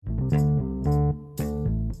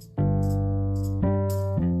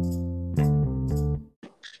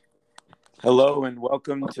Hello and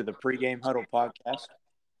welcome to the Pregame Huddle podcast.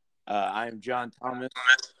 I am John Thomas,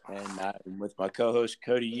 and I'm with my co-host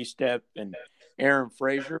Cody Estep and Aaron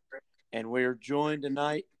Frazier, and we're joined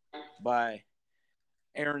tonight by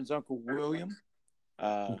Aaron's Uncle William.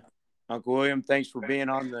 Uncle William, thanks for being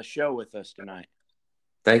on the show with us tonight.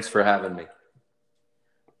 Thanks for having me.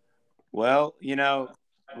 Well,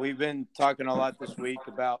 we've been talking a lot this week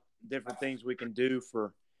about different things we can do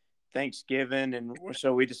for Thanksgiving, and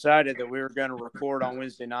so we decided that we were going to record on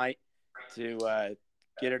Wednesday night to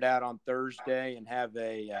get it out on Thursday and have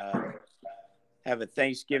a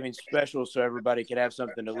Thanksgiving special so everybody could have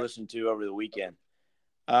something to listen to over the weekend.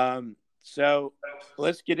 So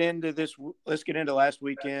let's get into this. Let's get into last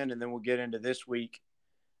weekend, and then we'll get into this week.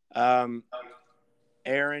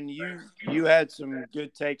 Aaron, you had some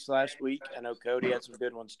good takes last week. I know Cody had some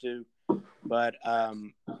good ones too. But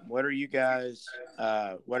what are your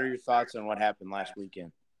thoughts on what happened last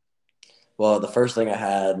weekend? Well, the first thing I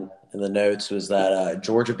had in the notes was that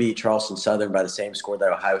Georgia beat Charleston Southern by the same score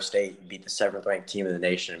that Ohio State beat the 7th-ranked team in the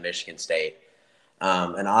nation in Michigan State.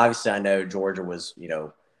 And obviously I know Georgia was,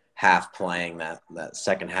 half playing that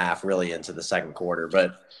second half really into the second quarter.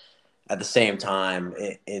 But at the same time,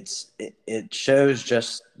 it shows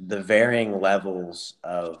just the varying levels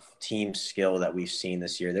of team skill that we've seen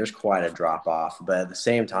this year. There's quite a drop-off. But at the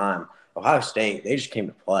same time, Ohio State, they just came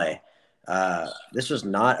to play. This was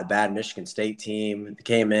not a bad Michigan State team. They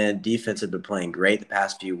came in. Defense had been playing great the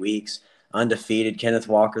past few weeks. Undefeated. Kenneth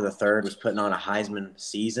Walker III was putting on a Heisman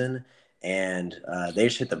season. And they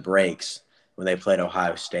just hit the brakes when they played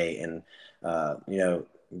Ohio State. And,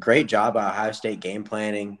 great job by Ohio State game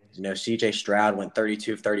planning. C.J. Stroud went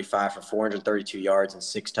 32 of 35 for 432 yards and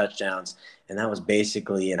 6 touchdowns, and that was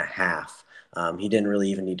basically in a half. He didn't really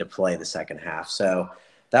even need to play the second half. So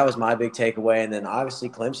that was my big takeaway. And then obviously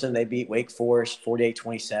Clemson, they beat Wake Forest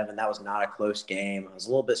 48-27. That was not a close game. I was a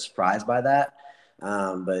little bit surprised by that.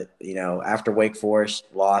 But after Wake Forest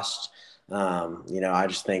lost, I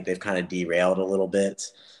just think they've kind of derailed a little bit.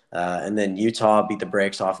 And then Utah beat the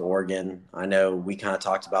brakes off Oregon. I know we kind of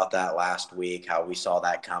talked about that last week, how we saw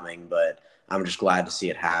that coming, but I'm just glad to see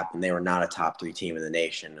it happen. They were not a top 3 team in the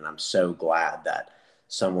nation, and I'm so glad that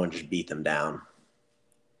someone just beat them down.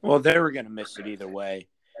 Well, they were going to miss it either way.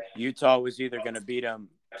 Utah was either going to beat them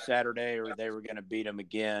Saturday or they were going to beat them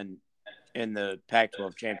again in the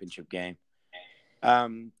Pac-12 championship game.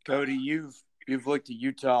 Cody, you've looked at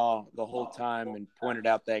Utah the whole time and pointed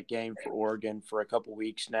out that game for Oregon for a couple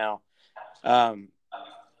weeks now.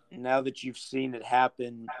 Now that you've seen it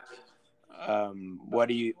happen, what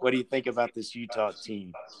do you think about this Utah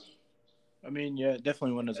team? I mean, yeah,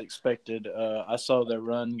 definitely wasn't as expected. I saw their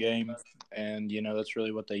run game, and that's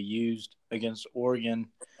really what they used against Oregon.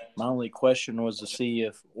 My only question was to see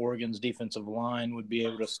if Oregon's defensive line would be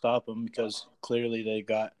able to stop them, because clearly they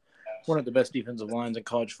got one of the best defensive lines in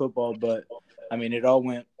college football. But I mean, it all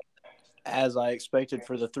went as I expected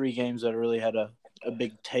for the 3 games that I really had a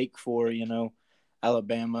big take for.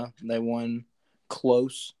 Alabama, they won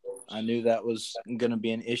close. I knew that was going to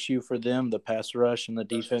be an issue for them, the pass rush and the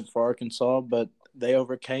defense for Arkansas, but they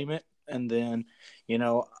overcame it. And then,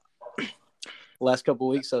 last couple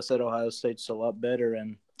of weeks I said Ohio State's a lot better,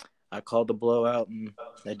 and I called the blowout, and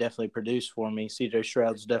they definitely produced for me. C.J.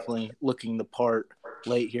 Stroud's definitely looking the part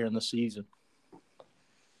late here in the season.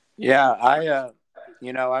 Yeah,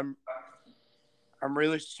 I'm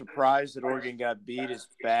really surprised that Oregon got beat as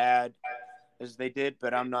bad as they did,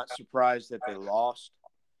 but I'm not surprised that they lost.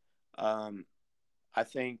 I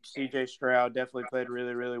think C.J. Stroud definitely played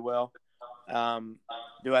really, really well.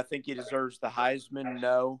 Do I think he deserves the Heisman?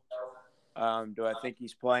 No. Do I think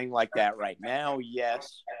he's playing like that right now?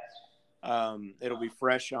 Yes. It'll be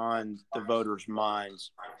fresh on the voters'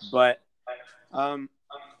 minds. But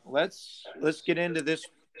let's get into this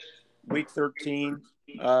Week 13.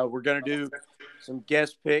 We're going to do some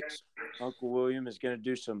guest picks. Uncle William is going to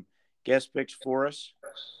do some guest picks for us.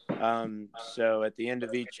 So at the end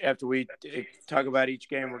of after we talk about each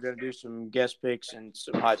game, we're going to do some guest picks and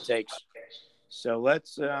some hot takes. So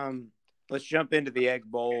let's jump into the Egg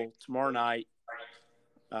Bowl tomorrow night.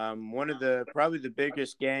 Probably the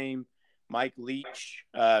biggest game. Mike Leach,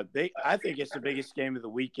 I think it's the biggest game of the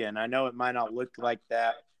weekend. I know it might not look like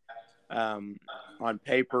that on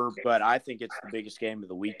paper, but I think it's the biggest game of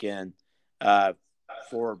the weekend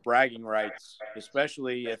for bragging rights,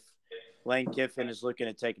 especially if Lane Kiffin is looking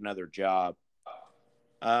to take another job.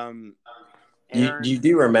 Aaron, you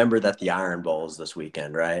do remember that the Iron Bowl is this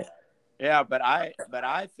weekend, right? Yeah, but I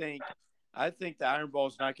think the Iron Bowl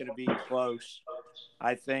is not going to be close.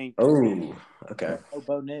 I think. Oh, okay. Oh,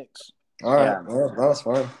 Bo Nix. All right. Yeah. Well, that was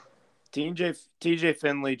fun. TJ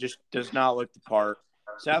Finley just does not look the part.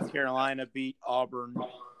 South Carolina beat Auburn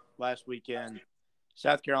last weekend.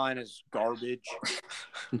 South Carolina's garbage.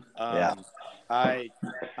 Yeah. I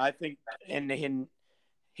think and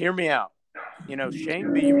hear me out.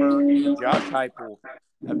 Shane Beamer and Josh Heupel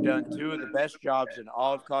have done two of the best jobs in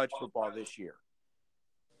all of college football this year.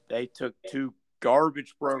 They took two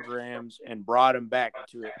garbage programs and brought them back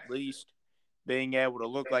to at least being able to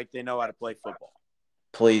look like they know how to play football.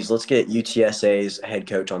 Please, let's get UTSA's head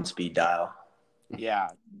coach on speed dial. Yeah.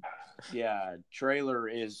 Traylor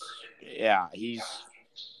is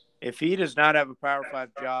if he does not have a Power 5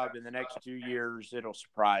 job in the next 2 years, it'll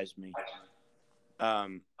surprise me.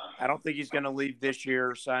 I don't think he's going to leave this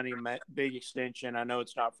year signing a big extension. I know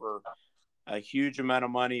it's not for a huge amount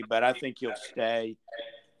of money, but I think he'll stay.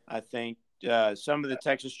 I think some of the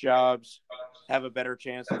Texas jobs have a better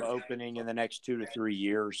chance of opening in the next 2 to 3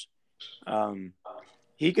 years.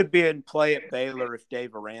 He could be in play at Baylor if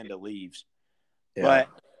Dave Aranda leaves. Yeah.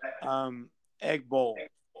 But Egg Bowl.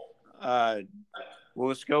 Well,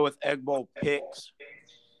 let's go with Egg Bowl picks.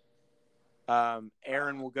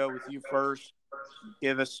 Aaron, we'll go with you first.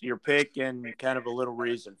 Give us your pick and kind of a little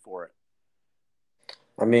reason for it.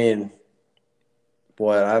 I mean,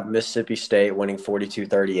 I have Mississippi State winning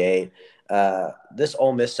 42-38. This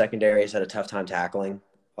Ole Miss secondary has had a tough time tackling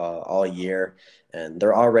all year, and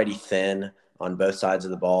they're already thin on both sides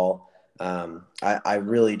of the ball. I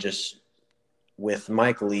really just – with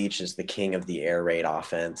Mike Leach as the king of the air raid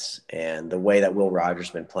offense and the way that Will Rogers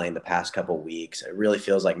has been playing the past couple of weeks, it really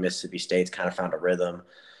feels like Mississippi State's kind of found a rhythm.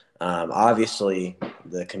 Obviously,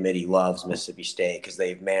 the committee loves Mississippi State because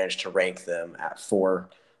they've managed to rank them at 4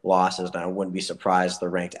 losses, and I wouldn't be surprised they're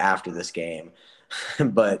ranked after this game.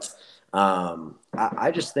 But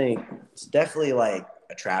I just think it's definitely like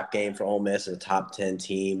a trap game for Ole Miss as a top 10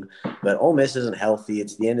 team. But Ole Miss isn't healthy.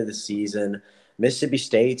 It's the end of the season. Mississippi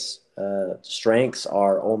State's strengths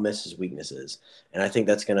are Ole Miss's weaknesses, and I think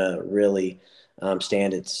that's going to really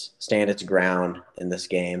stand its ground in this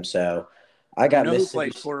game. So I got who Mississippi.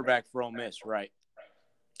 plays quarterback for Ole Miss, right?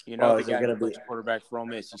 The is it guy gonna who plays be quarterback for Ole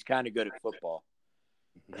Miss. He's kind of good at football.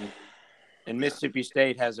 And Mississippi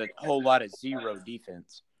State has a whole lot of zero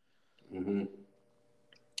defense. Mm-hmm.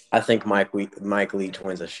 I think Mike Leach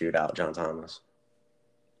wins a shootout, John Thomas.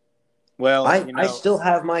 Well, I still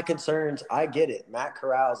have my concerns. I get it. Matt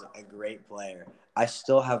Corral's a great player. I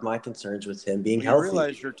still have my concerns with him being healthy. You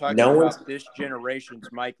realize you're talking about this generation's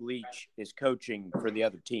Mike Leach is coaching for the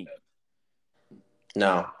other team.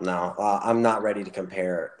 No. I'm not ready to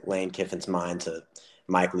compare Lane Kiffin's mind to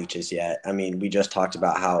Mike Leach's yet. I mean, we just talked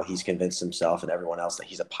about how he's convinced himself and everyone else that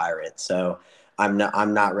he's a Pirate. So I'm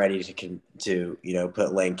not ready to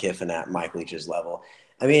put Lane Kiffin at Mike Leach's level.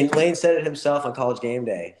 I mean, Lane said it himself on College Game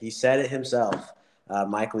Day. He said it himself.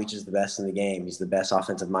 Mike Leach is the best in the game. He's the best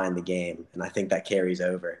offensive mind in the game, and I think that carries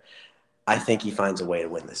over. I think he finds a way to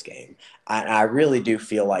win this game. I really do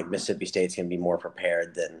feel like Mississippi State's going to be more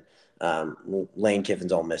prepared than Lane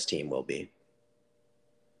Kiffin's Ole Miss team will be.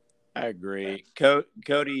 I agree.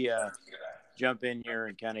 Cody, jump in here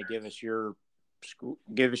and kind of give us your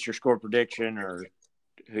score prediction or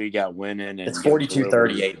who you got winning. And it's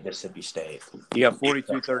 42-38 Mississippi State. You got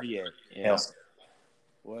 42-38. Yeah.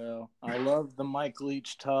 Well, I love the Mike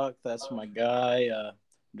Leach talk. That's my guy.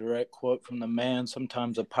 Direct quote from the man.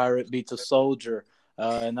 Sometimes a pirate beats a soldier,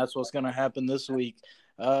 and that's what's going to happen this week.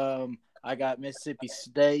 I got Mississippi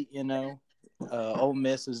State, Ole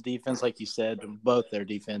Miss's defense, like you said, both their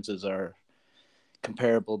defenses are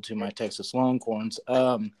comparable to my Texas Longhorns.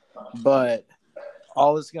 But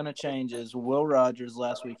all that's going to change is Will Rogers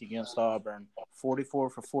last week against Auburn, 44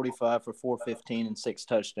 for 45 for 415 and 6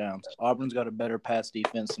 touchdowns. Auburn's got a better pass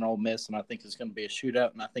defense than Ole Miss, and I think it's going to be a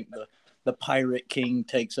shootout, and I think the Pirate King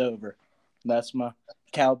takes over. That's my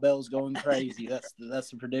cowbell's going crazy. That's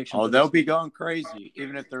the prediction. Oh, they'll be going crazy,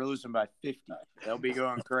 even if they're losing by 50. They'll be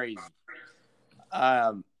going crazy.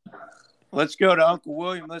 Let's go to Uncle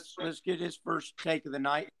William. Let's get his first take of the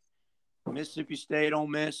night. Mississippi State, Ole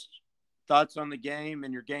Miss. Thoughts on the game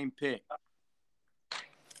and your game pick?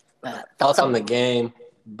 Thoughts on the game.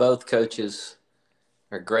 Both coaches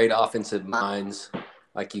are great offensive minds.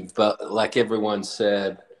 Like everyone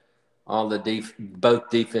said, both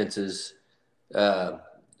defenses are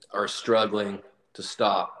struggling to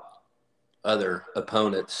stop other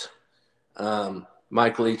opponents.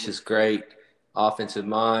 Mike Leach is great offensive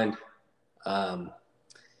mind. But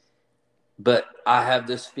I have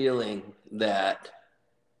this feeling that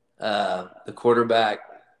the quarterback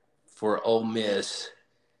for Ole Miss,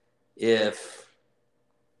 if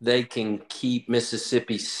they can keep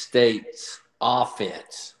Mississippi State's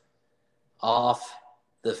offense off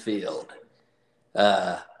the field,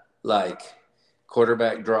 like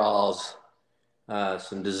quarterback draws,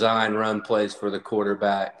 some design run plays for the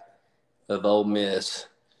quarterback of Ole Miss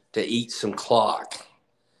to eat some clock,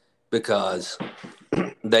 because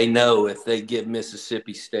they know if they give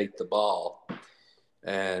Mississippi State the ball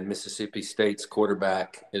and Mississippi State's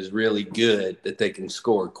quarterback is really good, that they can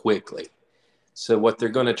score quickly. So what they're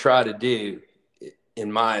going to try to do,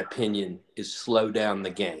 in my opinion, is slow down the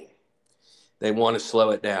game. They want to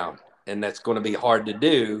slow it down, and that's going to be hard to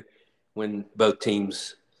do when both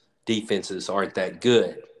teams' defenses aren't that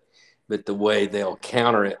good. But the way they'll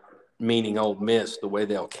counter it, meaning Ole Miss, the way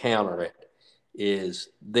they'll counter it is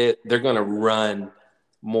that they're going to run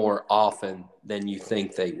more often than you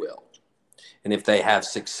think they will. And if they have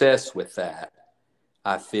success with that,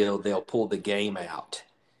 I feel they'll pull the game out.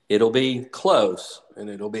 It'll be close, and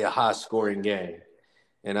it'll be a high-scoring game.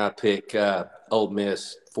 And I pick Ole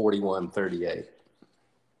Miss 41-38.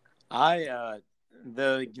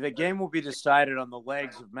 The game will be decided on the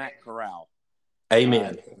legs of Matt Corral.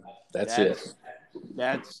 Amen. That's it.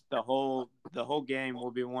 That's the whole game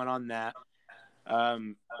will be won on that.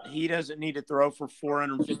 He doesn't need to throw for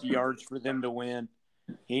 450 yards for them to win.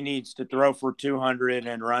 He needs to throw for 200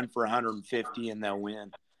 and run for 150, and they'll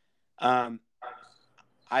win.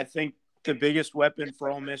 I think the biggest weapon for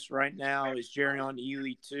Ole Miss right now is Jerrion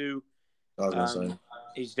Ealy, too.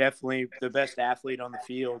 He's definitely the best athlete on the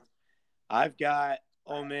field. I've got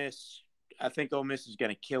Ole Miss. I think Ole Miss is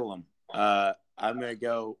going to kill him. I'm going to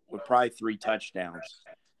go with probably 3 touchdowns.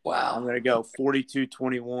 Wow. I'm going to go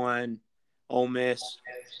 42-21 Ole Miss.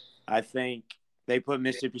 I think they put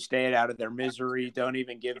Mississippi State out of their misery. Don't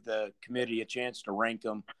even give the committee a chance to rank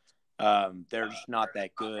them. They're just not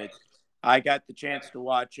that good. I got the chance to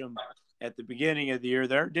watch them at the beginning of the year.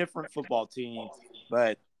 They're a different football team,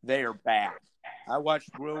 but they are bad. I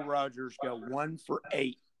watched Will Rogers go 1 for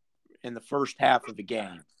 8 in the first half of the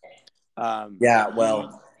game. I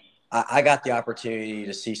got the opportunity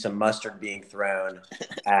to see some mustard being thrown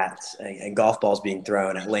and golf balls being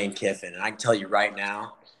thrown at Lane Kiffin. And I can tell you right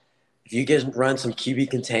now, if you can run some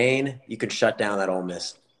QB contain, you could shut down that Ole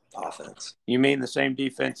Miss offense. You mean the same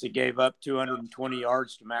defense that gave up 220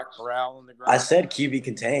 yards to Matt Corral on the ground? I said QB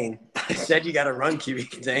contain. I said you got to run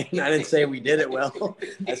QB contain. I didn't say we did it well.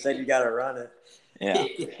 I said you got to run it. Yeah.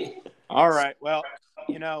 All right. Well,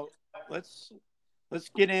 let's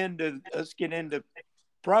get into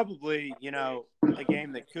probably, a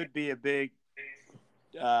game that could be a big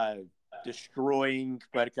destroying,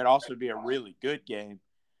 but it could also be a really good game,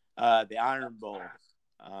 the Iron Bowl.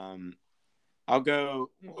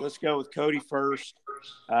 Let's go with Cody first.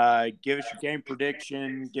 Give us your game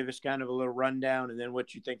prediction, give us kind of a little rundown, and then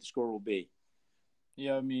what you think the score will be.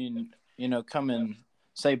 Yeah, I mean,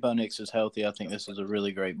 say Bo Nix is healthy, I think this is a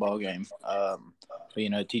really great ball game. But,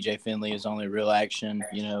 TJ Finley, his only real action,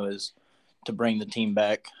 is to bring the team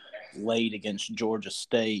back late against Georgia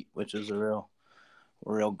State, which is a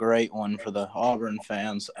real great one for the Auburn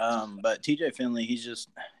fans. But TJ Finley,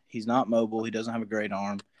 he's not mobile. He doesn't have a great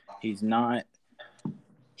arm. He's not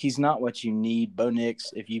what you need. Bo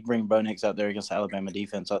Nix, if you bring Bo Nix out there against the Alabama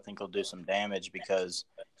defense, I think he'll do some damage because,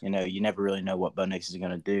 you never really know what Bo Nix is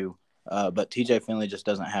going to do. But TJ Finley just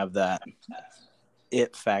doesn't have that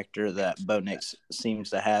it factor that Bo Nix seems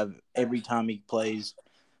to have every time he plays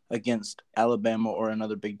against Alabama or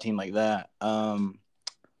another big team like that.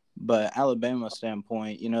 But Alabama's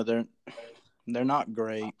standpoint, they're not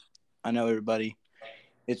great. I know everybody,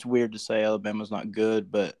 it's weird to say Alabama's not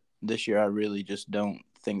good, but this year I really just don't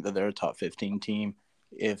think that they're a top 15 team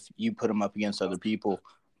if you put them up against other people.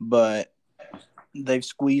 But they've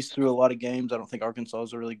squeezed through a lot of games. I don't think Arkansas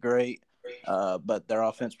is really great, but their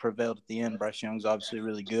offense prevailed at the end. Bryce Young's obviously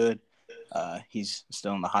really good. He's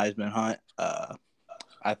still in the Heisman hunt.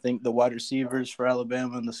 I think the wide receivers for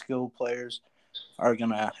Alabama and the skill players are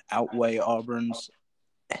going to outweigh Auburn's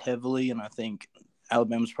heavily, and I think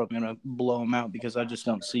Alabama's probably going to blow them out because I just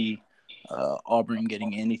don't see Auburn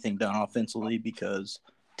getting anything done offensively because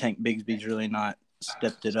Tank Bigsby's really not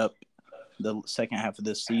stepped it up the second half of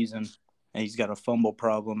this season, and he's got a fumble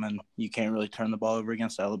problem, and you can't really turn the ball over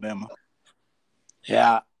against Alabama.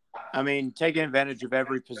 Yeah, I mean, taking advantage of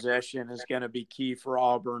every possession is going to be key for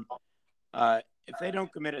Auburn. If they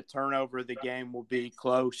don't commit a turnover, the game will be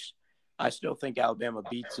close. I still think Alabama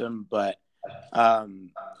beats them, but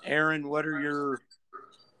Aaron,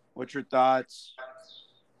 what's your thoughts?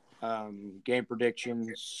 Game predictions,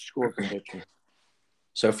 score prediction.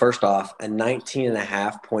 So first off, a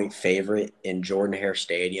 19.5-point favorite in Jordan-Hare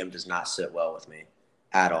Stadium does not sit well with me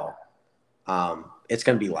at all. It's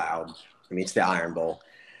going to be loud. I mean, it's the Iron Bowl.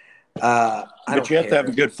 But you have to have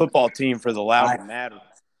a good football team for the loud to matter.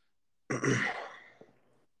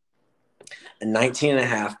 A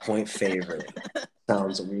 19.5-point favorite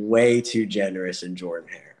sounds way too generous in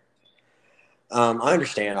Jordan-Hare. I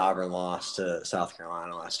understand Auburn lost to South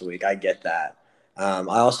Carolina last week. I get that. I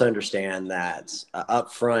also understand that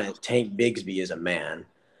up front, Tank Bigsby is a man.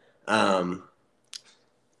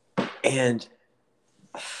 And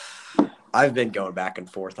I've been going back and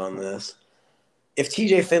forth on this. If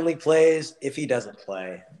TJ Finley plays, if he doesn't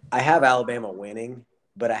play, I have Alabama winning,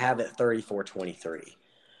 but I have it 34-23.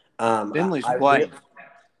 Finley's playing.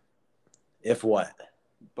 If what?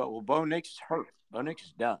 But Bo Nix is hurt. Bo Nix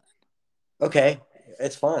is done. Okay,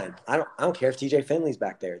 it's fine. I don't care if TJ Finley's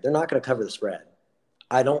back there. They're not going to cover the spread.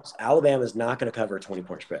 Alabama's not going to cover a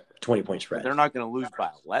 20-point spread. 20-point spread. But they're not going to lose by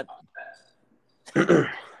 11.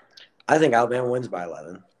 I think Alabama wins by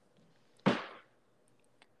 11.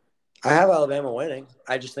 I have Alabama winning.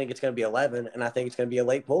 I just think it's going to be 11, and I think it's going to be a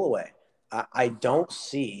late pull away. I just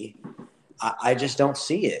don't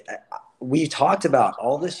see it. We talked about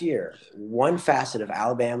all this year one facet of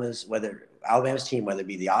Alabama's team, whether it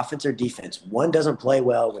be the offense or defense, one doesn't play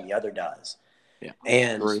well when the other does. Yeah,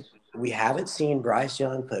 and we haven't seen Bryce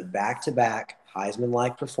Young put back-to-back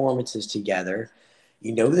Heisman-like performances together.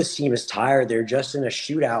 You know this team is tired. They're just in a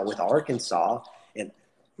shootout with Arkansas. And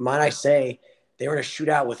might I say, they were in a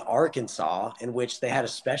shootout with Arkansas in which they had a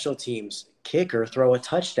special teams kicker throw a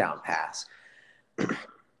touchdown pass.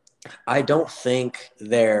 I don't think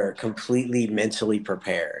they're completely mentally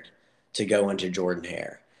prepared to go into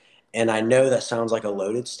Jordan-Hare. And I know that sounds like a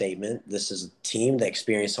loaded statement. This is a team that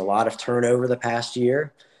experienced a lot of turnover the past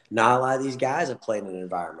year. Not a lot of these guys have played in an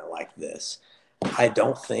environment like this. I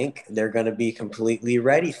don't think they're going to be completely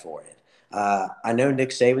ready for it. I know Nick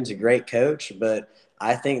Saban's a great coach, but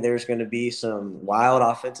I think there's going to be some wild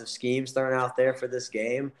offensive schemes thrown out there for this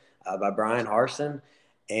game by Brian Harsin,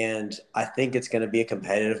 and I think it's going to be a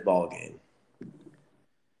competitive ball game.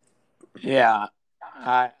 Yeah,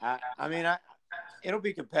 it'll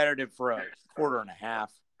be competitive for a quarter and a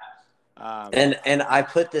half. And I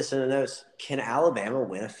put this in the notes. Can Alabama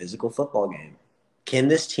win a physical football game? Can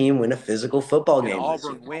this team win a physical football game? Can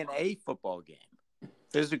Auburn win a football game?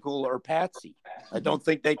 Physical or Patsy? I don't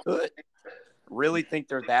think they could. Really think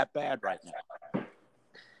they're that bad right now.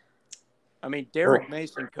 I mean, Derek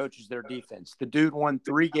Mason coaches their defense. The dude won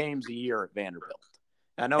 3 games a year at Vanderbilt.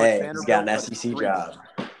 I know it's Vanderbilt. He's got an SEC job.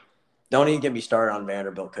 Don't even get me started on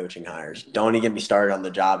Vanderbilt coaching hires. Don't even get me started on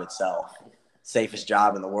the job itself. Safest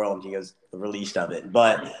job in the world. He goes the release of it.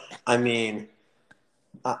 But, I mean,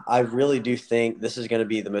 I really do think this is going to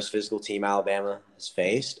be the most physical team Alabama has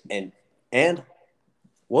faced. And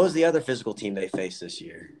what was the other physical team they faced this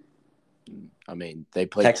year? I mean, they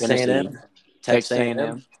played Texas Tennessee. A&M. Texas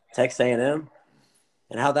A&M. Texas A&M.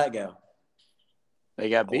 And how'd that go? They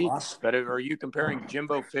got beat. But are you comparing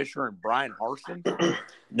Jimbo Fisher and Brian Harsin?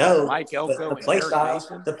 No. Mike Elko the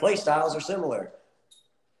play styles are similar.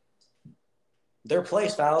 Their play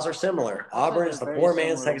styles are similar. Auburn is the poor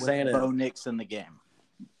man's Texas A&M. Bo Nix in the game.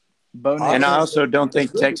 And I also don't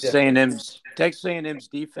think Texas A&M's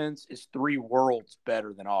defense is 3 worlds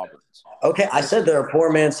better than Auburn's. Okay, I said they're a poor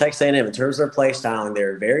man's Texas A&M. In terms of their play styling,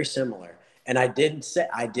 they're very similar. And I did say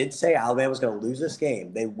Alabama's going to lose this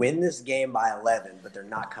game. They win this game by 11, but they're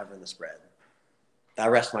not covering the spread. I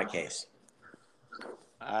rest my case.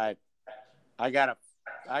 I got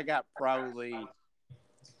probably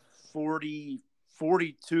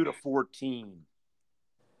 42-14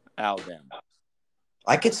 Alabama.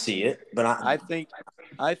 I could see it, but I think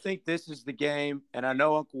this is the game, and I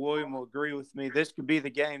know Uncle William will agree with me. This could be the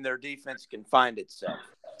game their defense can find itself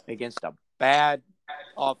against a bad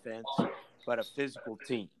offense, but a physical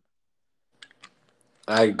team.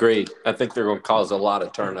 I agree. I think they're going to cause a lot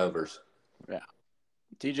of turnovers. Yeah.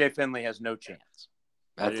 TJ Finley has no chance.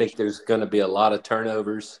 I think there's going to be a lot of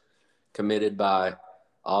turnovers committed by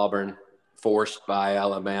Auburn, forced by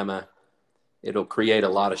Alabama. It'll create a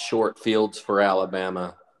lot of short fields for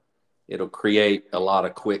Alabama. It'll create a lot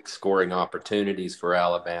of quick scoring opportunities for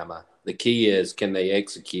Alabama. The key is, can they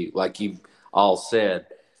execute? Like you all said,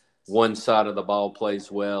 one side of the ball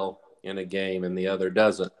plays well in a game and the other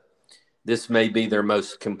doesn't. This may be their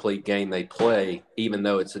most complete game they play, even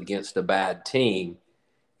though it's against a bad team.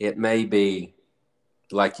 It may be,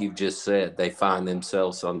 like you just said, they find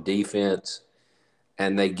themselves on defense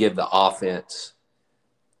and they give the offense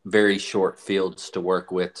very short fields to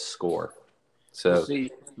work with to score. So, see,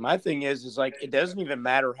 my thing is like it doesn't even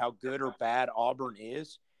matter how good or bad Auburn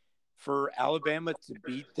is. For Alabama to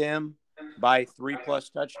beat them by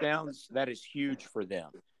 3+ touchdowns, that is huge for them.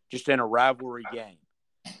 just in a rivalry game.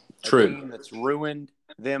 True. A team that's ruined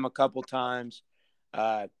them a couple times.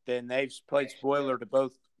 Then they've played spoiler to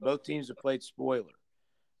both teams have played spoiler.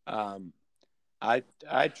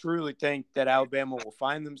 I truly think that Alabama will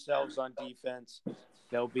find themselves on defense.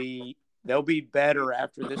 They'll be better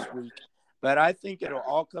after this week, but I think it'll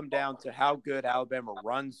all come down to how good Alabama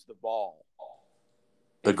runs the ball.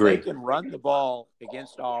 If Agree. they can run the ball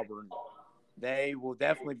against Auburn, they will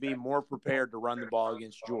definitely be more prepared to run the ball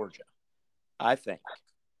against Georgia. I think.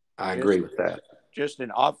 I agree with that. Just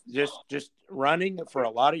running for a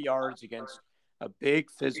lot of yards against a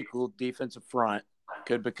big physical defensive front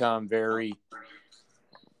could become very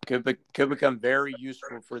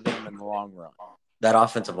useful for them in the long run. That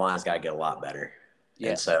offensive line's got to get a lot better. Yeah.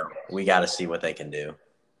 And so we got to see what they can do.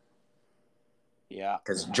 Yeah.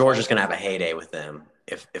 Because Georgia's going to have a heyday with them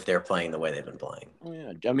if they're playing the way they've been playing.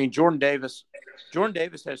 Yeah. I mean, Jordan Davis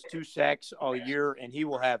has 2 sacks all year, and he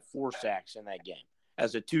will have 4 sacks in that game.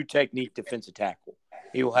 As a 2-technique defensive tackle,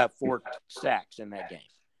 he will have 4 sacks in that game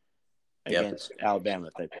against Alabama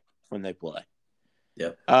when they play.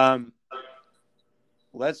 Yep.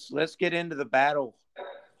 Let's get into the battle.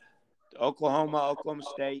 Oklahoma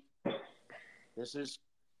State. This is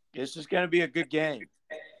going to be a good game.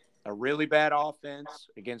 A really bad offense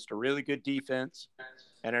against a really good defense,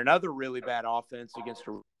 and another really bad offense against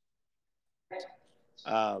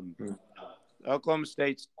Oklahoma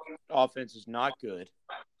State's offense is not good.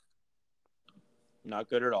 Not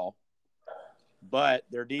good at all. But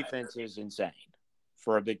their defense is insane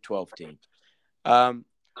for a Big 12 team. Uncle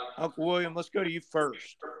William, let's go to you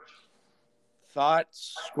first.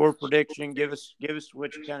 Thoughts, score prediction, give us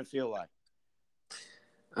what you kind of feel like.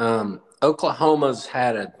 Oklahoma's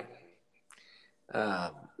had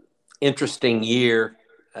a interesting year.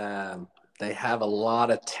 They have a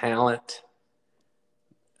lot of talent.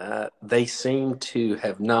 They seem to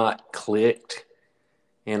have not clicked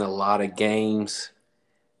in a lot of games.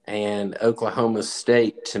 And Oklahoma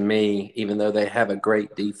State, to me, even though they have a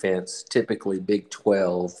great defense, typically Big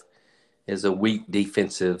 12 is a weak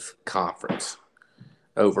defensive conference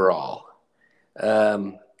overall.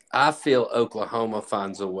 I feel Oklahoma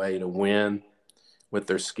finds a way to win with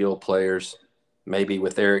their skill players, maybe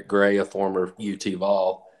with Eric Gray, a former UT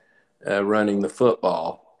Vol, running the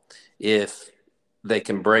football, if they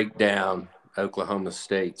can break down Oklahoma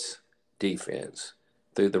State's defense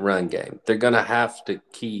through the run game. They're going to have to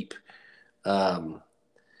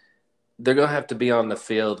they're going to have to be on the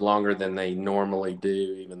field longer than they normally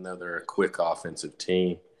do, even though they're a quick offensive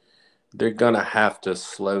team. They're going to have to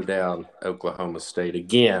slow down Oklahoma State.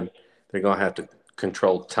 Again, they're going to have to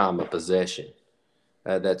control time of possession.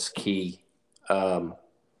 That's key.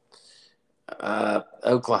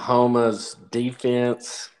 Oklahoma's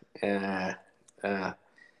defense,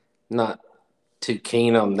 not too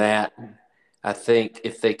keen on that. I think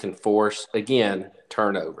if they can force, again,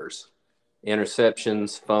 turnovers,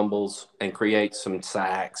 interceptions, fumbles, and create some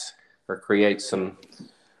sacks or create some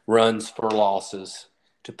runs for losses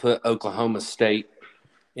to put Oklahoma State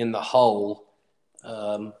in the hole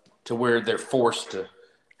to where they're forced to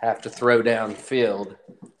have to throw downfield,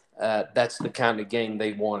 that's the kind of game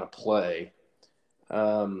they want to play.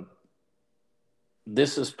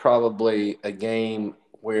 This is probably a game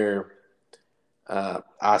where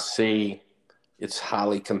I see it's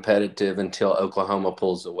highly competitive until Oklahoma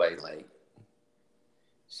pulls away late.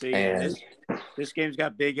 See, this game's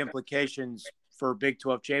got big implications for Big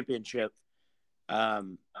 12 championship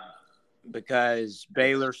because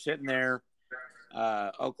Baylor's sitting there,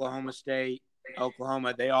 Oklahoma State,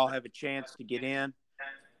 Oklahoma, they all have a chance to get in.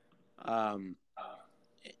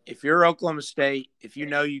 If you're Oklahoma State, if you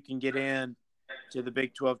know you can get in to the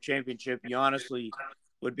Big 12 championship, you honestly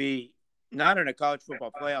would be not in a college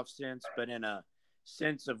football playoff sense, but in a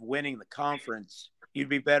sense of winning the conference, you'd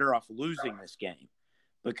be better off losing this game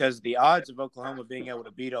because the odds of Oklahoma being able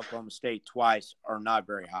to beat Oklahoma State twice are not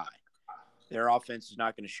very high. Their offense is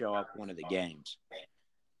not going to show up one of the games.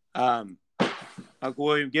 Uncle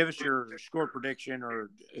William, give us your score prediction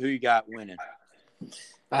or who you got winning.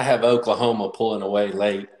 I have Oklahoma pulling away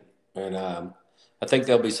late, and I think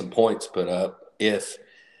there'll be some points put up if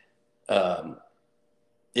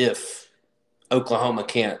Oklahoma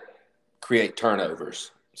can't create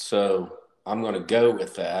turnovers. So I'm going to go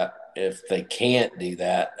with that. If they can't do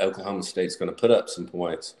that, Oklahoma State's going to put up some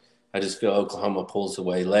points. I just feel Oklahoma pulls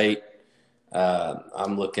away late.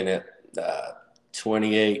 I'm looking at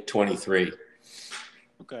 28-23.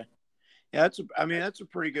 Okay. Yeah, that's a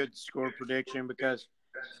pretty good score prediction because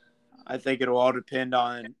I think it'll all depend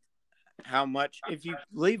on how much – if you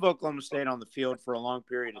leave Oklahoma State on the field for a long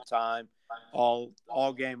period of time,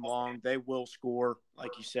 all game long. They will score,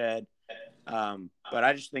 like you said. But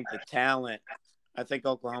I just think the talent. I think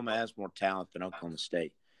Oklahoma has more talent than Oklahoma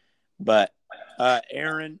State. But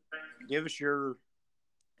Aaron, give us your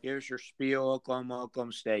spiel. Oklahoma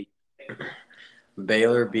State.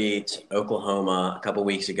 Baylor beat Oklahoma a couple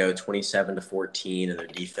weeks ago, 27-14, and their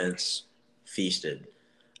defense feasted.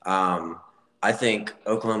 I think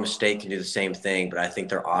Oklahoma State can do the same thing, but I think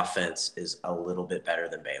their offense is a little bit better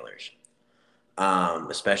than Baylor's,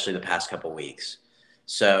 especially the past couple weeks.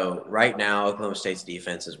 So right now, Oklahoma State's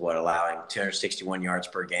defense is allowing 261 yards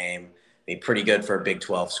per game. I mean, pretty good for a Big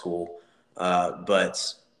 12 school.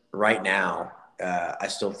 But right now, I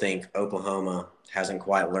still think Oklahoma hasn't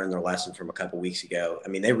quite learned their lesson from a couple weeks ago. I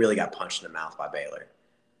mean, they really got punched in the mouth by Baylor.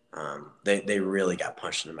 They really got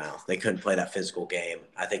punched in the mouth. They couldn't play that physical game.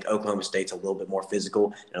 I think Oklahoma State's a little bit more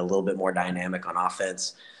physical and a little bit more dynamic on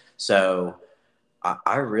offense. So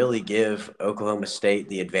I really give Oklahoma State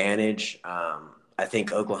the advantage. I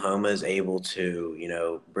think Oklahoma is able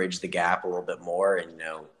to, bridge the gap a little bit more and,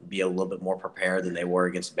 be a little bit more prepared than they were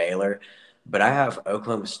against Baylor. But I have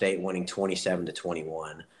Oklahoma State winning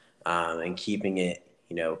 27-21 and keeping it,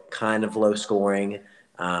 kind of low scoring.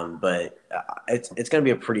 But it's going to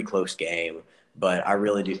be a pretty close game. But I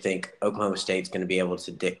really do think Oklahoma State's going to be able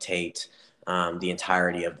to dictate the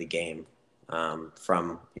entirety of the game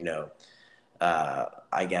from,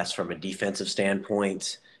 I guess from a defensive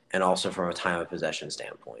standpoint and also from a time of possession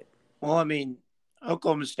standpoint. Well, I mean,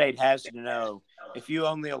 Oklahoma State has to know if you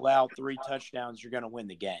only allow 3 touchdowns, you're going to win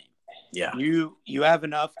the game. Yeah. You have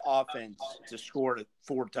enough offense to score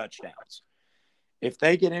 4 touchdowns. If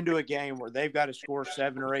they get into a game where they've got to score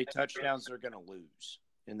 7 or 8 touchdowns, they're going to lose.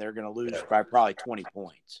 And they're going to lose by probably 20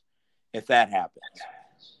 points if that happens.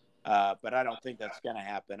 But I don't think that's going to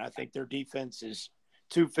happen. I think their defense is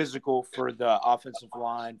too physical for the offensive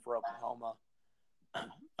line for Oklahoma.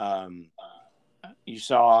 You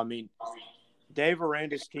saw, Dave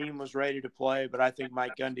Aranda's team was ready to play, but I think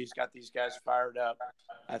Mike Gundy's got these guys fired up.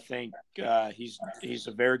 I think he's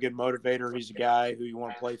a very good motivator. He's a guy who you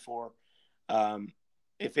want to play for.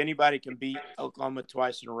 If anybody can beat Oklahoma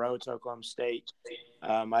twice in a row, it's Oklahoma State.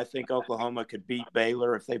 I think Oklahoma could beat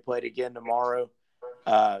Baylor if they played again tomorrow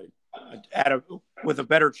with a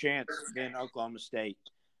better chance than Oklahoma State.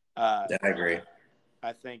 I agree.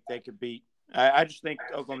 I think they could beat – I just think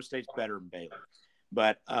Oklahoma State's better than Baylor.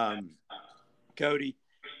 But, Cody,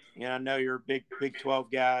 I know you're a Big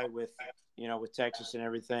 12 guy with Texas and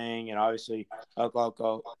everything, and obviously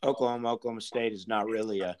Oklahoma State is not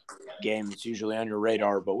really a game that's usually on your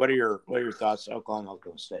radar. But what are your thoughts on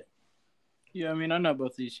Oklahoma State? Yeah, I know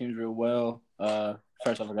both these teams real well.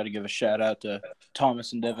 First off, I got to give a shout out to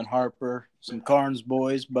Thomas and Devin Harper, some Carnes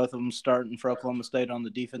boys, both of them starting for Oklahoma State on the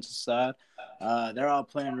defensive side. They're all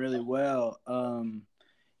playing really well.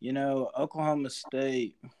 Oklahoma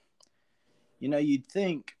State, you'd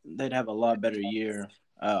think they'd have a lot better year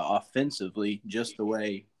offensively, just the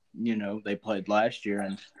way, they played last year.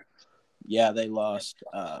 And, yeah, they lost,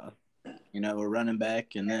 a running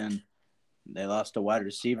back, and then they lost a wide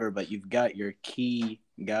receiver. But you've got your key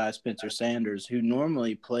guy, Spencer Sanders, who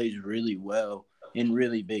normally plays really well in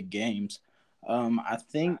really big games. I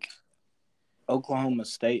think Oklahoma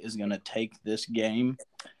State is going to take this game.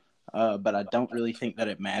 But I don't really think that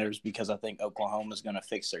it matters because I think Oklahoma is going to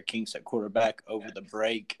fix their kinks at quarterback over the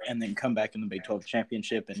break and then come back in the Big 12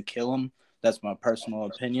 championship and kill them. That's my personal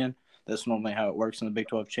opinion. That's normally how it works in the Big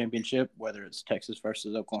 12 championship, whether it's Texas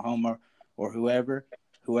versus Oklahoma or whoever.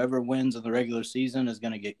 Whoever wins in the regular season is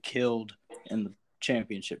going to get killed in the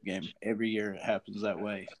championship game. Every year it happens that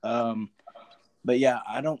way. But, yeah,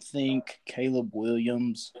 I don't think Caleb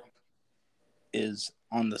Williams is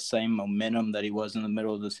on the same momentum that he was in the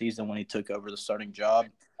middle of the season when he took over the starting job.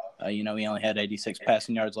 He only had 86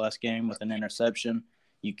 passing yards last game with an interception.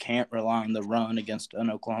 You can't rely on the run against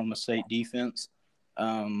an Oklahoma State defense.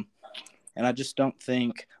 And I just don't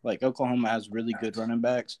think – Oklahoma has really good running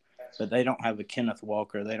backs, but they don't have a Kenneth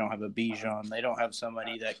Walker. They don't have a Bijan. They don't have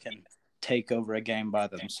somebody that can take over a game by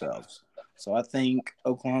themselves. So I think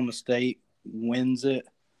Oklahoma State wins it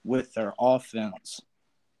with their offense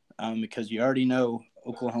because you already know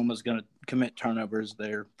Oklahoma's going to commit turnovers.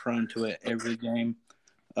 They're prone to it every game.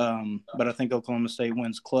 But I think Oklahoma State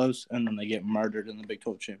wins close, and then they get murdered in the Big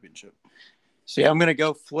 12 championship. See, I'm going to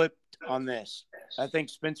go flipped on this. I think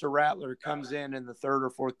Spencer Rattler comes in the third or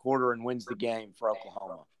fourth quarter and wins the game for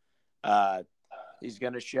Oklahoma. He's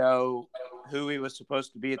going to show who he was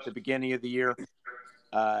supposed to be at the beginning of the year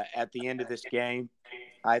at the end of this game.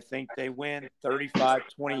 I think they win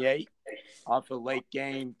 35-28 off a late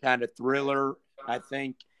game kind of thriller. I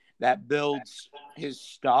think that builds his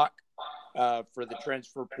stock for the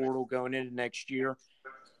transfer portal going into next year.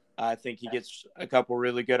 I think he gets a couple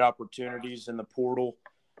really good opportunities in the portal.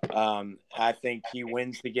 I think he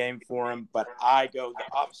wins the game for him, but I go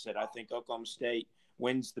the opposite. I think Oklahoma State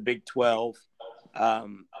wins the Big 12.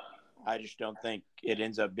 I just don't think it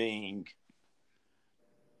ends up being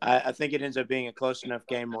 – I think it ends up being a close enough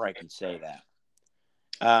game where I can say that.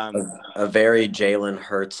 A very Jalen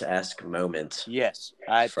Hurts-esque moment. Yes,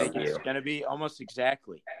 I think it's going to be almost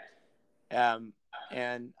exactly. And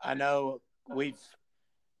I know we'll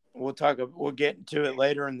get into it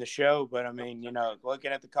later in the show, but I mean,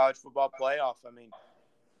 looking at the college football playoff, I mean,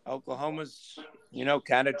 Oklahoma's,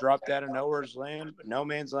 kind of dropped out of no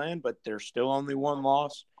man's land, but there's still only one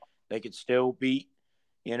loss. They could still beat,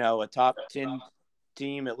 a top 10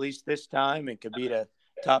 team at least this time, and could beat a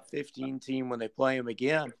top 15 team when they play them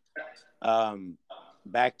again,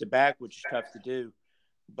 back to back, which is tough to do.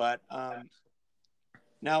 But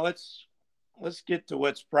now let's get to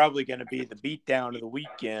what's probably going to be the beatdown of the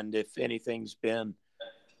weekend. If history's going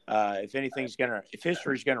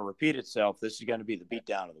to repeat itself, this is going to be the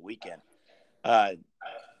beatdown of the weekend.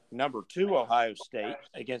 Number 2, Ohio State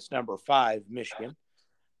against number 5, Michigan.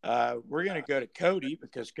 We're going to go to Cody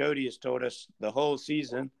because Cody has told us the whole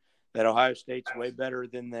season that Ohio State's way better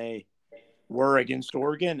than they were against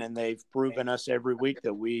Oregon, and they've proven us every week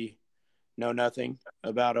that we know nothing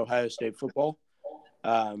about Ohio State football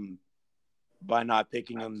by not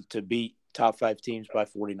picking them to beat top 5 teams by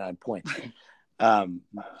 49 points.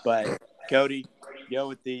 But, Cody, go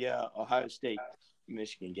with the Ohio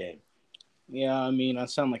State-Michigan game. Yeah, I mean, I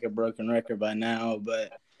sound like a broken record by now,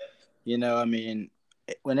 but,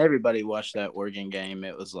 when everybody watched that Oregon game,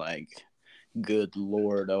 it was like, good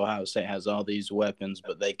Lord, Ohio State has all these weapons,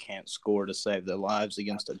 but they can't score to save their lives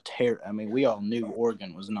against we all knew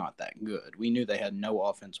Oregon was not that good. We knew they had no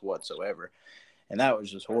offense whatsoever, and that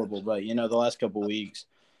was just horrible. But, the last couple of weeks,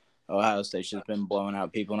 Ohio State's just been blowing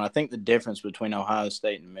out people, and I think the difference between Ohio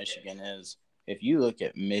State and Michigan is if you look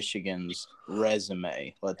at Michigan's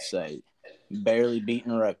resume, let's say, barely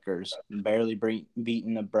beating Rutgers, barely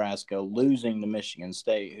beating Nebraska, losing to Michigan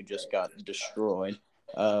State, who just got destroyed,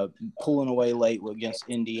 pulling away late against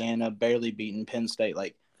Indiana, barely beating Penn State.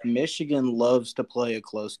 Like, Michigan loves to play a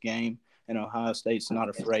close game, and Ohio State's not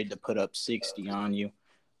afraid to put up 60 on you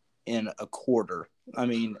in a quarter. I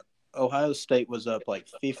mean, Ohio State was up like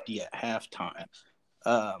 50 at halftime.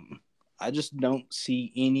 I just don't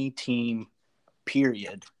see any team,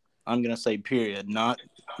 period. I'm going to say period, not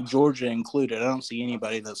Georgia included. I don't see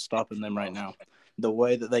anybody that's stopping them right now. The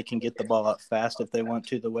way that they can get the ball out fast if they want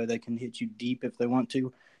to, the way they can hit you deep if they want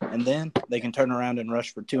to, and then they can turn around and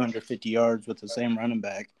rush for 250 yards with the same running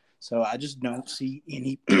back. So I just don't see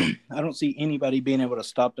I don't see anybody being able to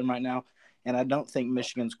stop them right now, and I don't think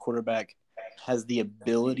Michigan's quarterback has the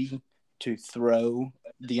ability to throw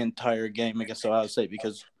the entire game against Ohio State,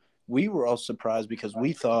 because we were all surprised because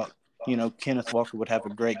we thought, Kenneth Walker would have a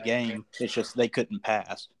great game. It's just they couldn't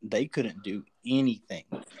pass. They couldn't do anything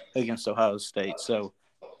against Ohio State. So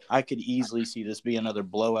I could easily see this be another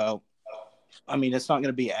blowout. I mean, it's not going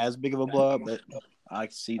to be as big of a blowout, but I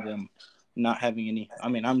see them not having any. I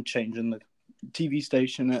mean, I'm changing the TV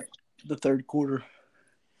station at the third quarter.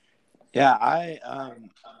 Yeah, I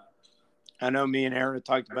know me and Aaron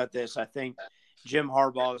talked about this. I think Jim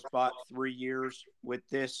Harbaugh has bought 3 years with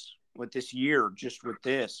this year, just with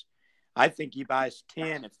this. I think he buys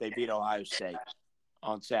 10 if they beat Ohio State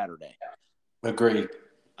on Saturday. Agreed.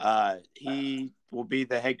 He will be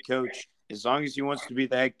the head coach as long as he wants to be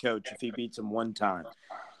the head coach. If he beats them one time,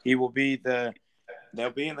 they'll be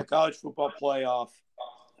in the college football playoff.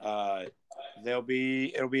 It'll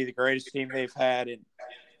be the greatest team they've had in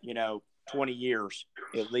 20 years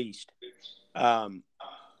at least.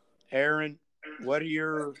 Aaron, what are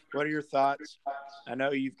your thoughts? I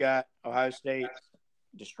know you've got Ohio State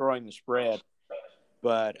destroying the spread,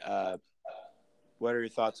 but what are your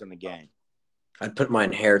thoughts on the game? I'd put my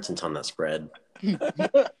inheritance on that spread.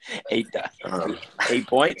 8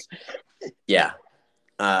 points. Yeah.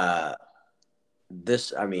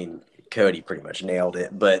 Cody pretty much nailed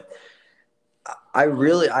it, but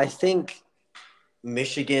I think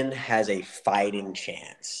Michigan has a fighting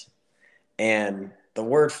chance. And the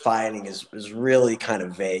word fighting is really kind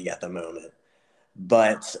of vague at the moment.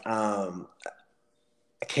 But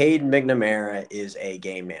Cade McNamara is a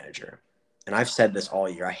game manager. And I've said this all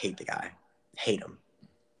year. I hate the guy. Hate him.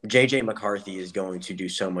 J.J. McCarthy is going to do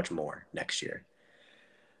so much more next year.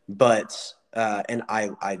 But and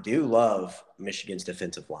I do love Michigan's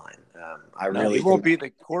defensive line. He won't be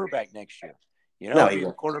the quarterback next year. He'll be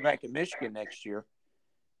the quarterback in Michigan next year.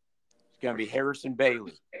 It's going to be Harrison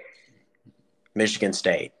Bailey. Michigan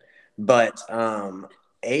State. But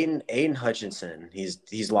Aiden Hutchinson,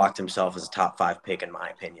 he's locked himself as a top 5 pick in my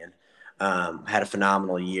opinion. Had a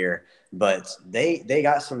phenomenal year, but they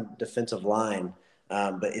got some defensive line,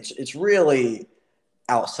 but it's really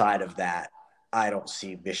outside of that. I don't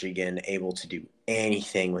see Michigan able to do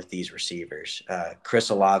anything with these receivers. Chris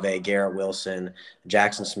Olave, Garrett Wilson,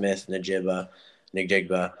 Jackson Smith, Njigba.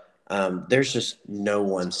 There's just no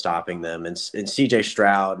one stopping them. And CJ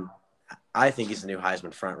Stroud, I think he's the new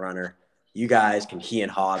Heisman front runner. You guys can he and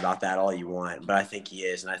haw about that all you want, but I think he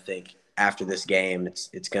is, and I think after this game,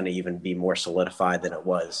 it's going to even be more solidified than it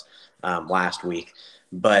was last week.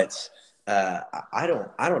 But I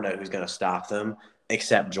don't know who's going to stop them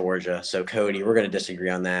except Georgia. So Cody, we're going to disagree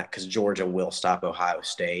on that because Georgia will stop Ohio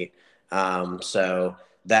State. So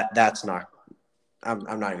that's not.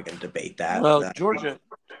 I'm not even going to debate that. Well,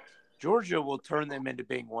 Georgia will turn them into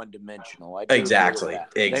being one-dimensional. I do Exactly.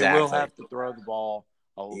 They will have to throw the ball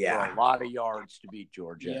for a lot of yards to beat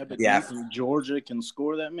Georgia. Yeah, but do you think Georgia can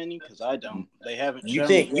score that many? Because I don't. They haven't. You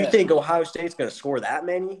think Ohio State's going to score that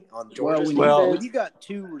many on Georgia? When you got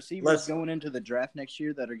 2 receivers going into the draft next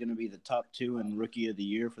year that are going to be the top 2 and rookie of the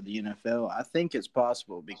year for the NFL, I think it's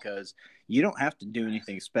possible because you don't have to do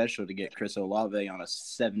anything special to get Chris Olave on a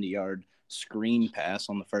 70-yard screen pass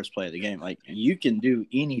on the first play of the game. Like, you can do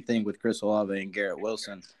anything with Chris Olave and Garrett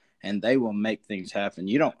Wilson, and they will make things happen.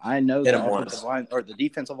 I know the offensive line or the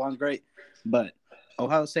defensive line's great, but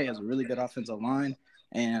Ohio State has a really good offensive line,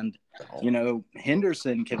 and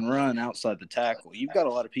Henderson can run outside the tackle. You've got a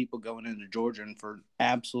lot of people going into Georgia and for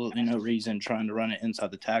absolutely no reason trying to run it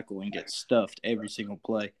inside the tackle and get stuffed every single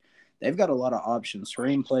play. They've got a lot of options.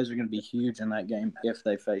 Screen plays are going to be huge in that game if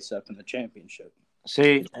they face up in the championship.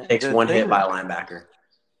 See, takes one hit by a linebacker.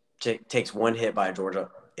 Takes one hit by a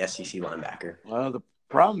Georgia SEC linebacker. Well, the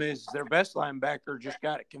problem is their best linebacker just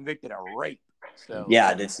got convicted of rape. So yeah,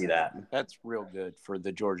 I did see that. That's real good for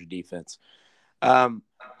the Georgia defense.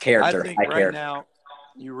 Character. I think now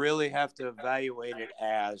you really have to evaluate it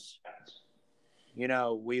as,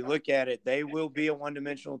 we look at it. They will be a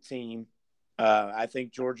one-dimensional team. I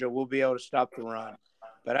think Georgia will be able to stop the run.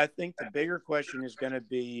 But I think the bigger question is going to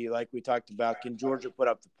be, like we talked about, can Georgia put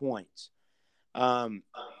up the points? Hold.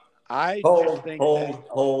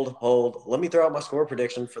 Let me throw out my score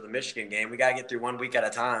prediction for the Michigan game. We got to get through 1 week at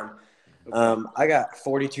a time. Okay. I got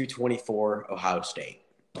 42-24 Ohio State.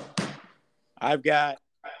 I've got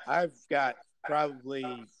probably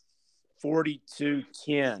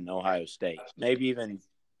 42-10 Ohio State. Maybe even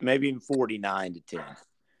 49-10.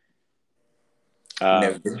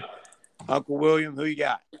 Uncle William, who you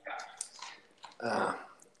got?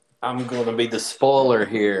 I'm going to be the spoiler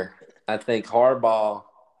here. I think Harbaugh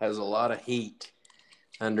has a lot of heat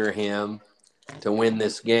under him to win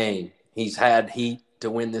this game. He's had heat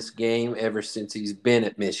to win this game ever since he's been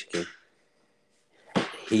at Michigan.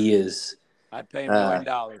 He is. I'd pay $1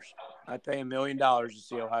 million. I'd pay $1 million to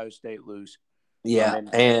see Ohio State lose. Yeah,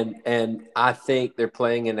 and I think they're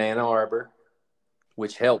playing in Ann Arbor,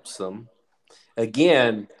 which helps them.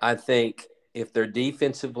 Again, I think if their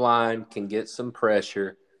defensive line can get some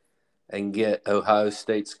pressure and get Ohio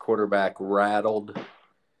State's quarterback rattled,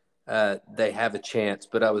 they have a chance.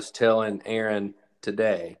 But I was telling Aaron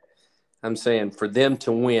today, I'm saying for them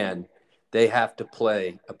to win, they have to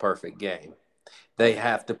play a perfect game. They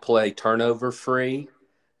have to play turnover-free.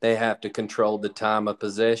 They have to control the time of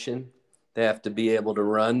possession. They have to be able to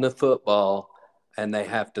run the football, and they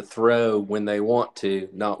have to throw when they want to,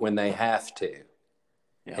 not when they have to.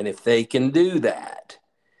 Yeah. And if they can do that,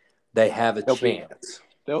 they have a chance.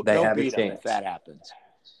 They'll beat them if that happens.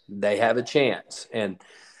 They have a chance. And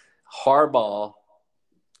Harbaugh,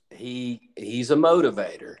 he's a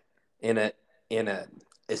motivator in a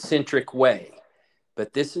eccentric way.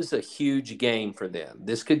 But this is a huge game for them.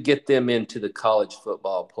 This could get them into the college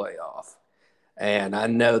football playoff. And I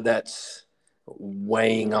know that's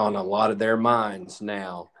weighing on a lot of their minds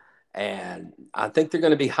now. And I think they're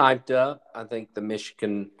going to be hyped up. I think the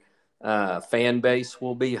Michigan fan base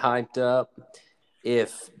will be hyped up.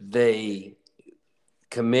 If they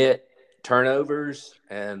commit turnovers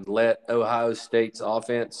and let Ohio State's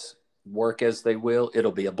offense work as they will,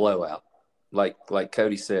 it'll be a blowout. Like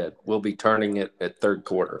Cody said, we'll be turning it at third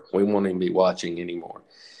quarter. We won't even be watching anymore.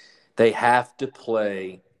 They have to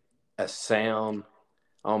play a sound,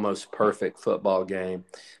 almost perfect football game.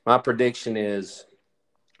 My prediction is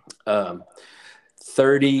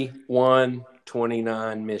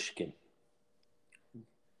 31-29 Michigan.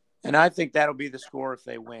 And I think that'll be the score if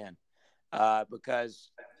they win,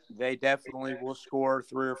 because they definitely will score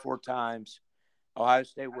 3 or 4 times. Ohio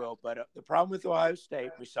State will. But the problem with Ohio State,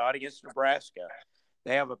 we saw it against Nebraska,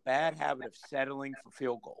 they have a bad habit of settling for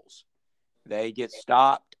field goals. they get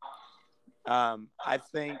stopped. I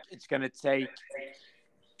think it's going to take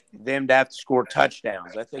them to have to score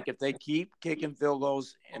touchdowns. I think if they keep kicking field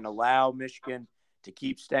goals and allow Michigan to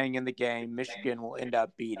keep staying in the game, Michigan will end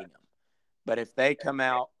up beating them. But if they come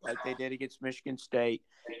out like they did against Michigan State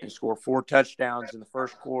and score 4 touchdowns in the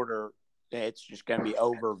first quarter, it's just going to be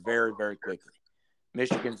over very, very quickly.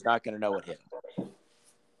 Michigan's not going to know what hit them.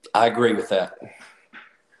 I agree with that.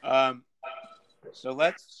 So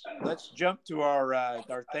let's jump to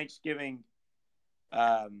our Thanksgiving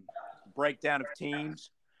breakdown of teams.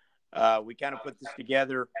 We kind of put this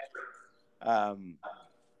together,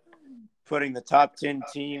 putting the top 10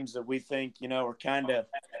 teams that we think, are kind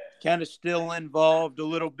of still involved a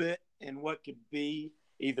little bit in what could be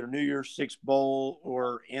either New Year's Six Bowl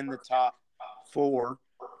or in the top 4.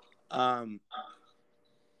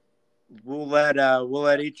 We'll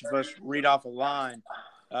let each of us read off a line.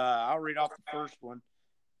 I'll read off the first one.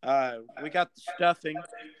 We got the Stuffing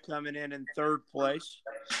coming in third place.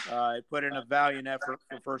 It put in a valiant effort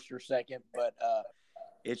for first or second, but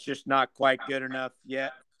it's just not quite good enough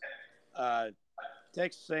yet.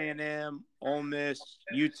 Texas A&M, Ole Miss,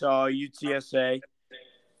 Utah, UTSA.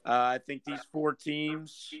 I think these 4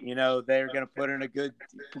 teams, they're going to put in a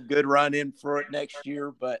good run in for it next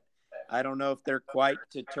year, but I don't know if they're quite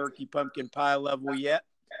to turkey pumpkin pie level yet.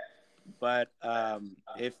 But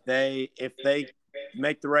if they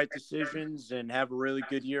make the right decisions and have a really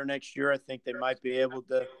good year next year, I think they might be able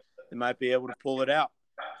to pull it out.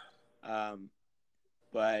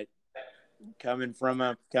 But coming from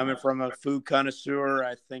a food connoisseur,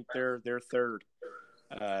 I think they're third.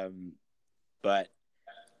 But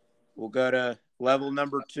we'll go to level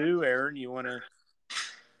number 2. Aaron, you want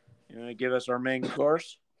to give us our main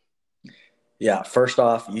course? Yeah, first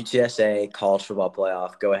off, UTSA college football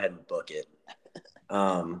playoff. Go ahead and book it.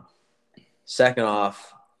 Second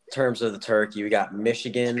off, in terms of the turkey, we got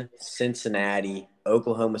Michigan, Cincinnati,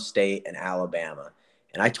 Oklahoma State, and Alabama.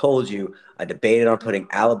 And I told you I debated on putting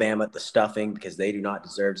Alabama at the Stuffing because they do not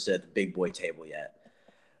deserve to sit at the big boy table yet.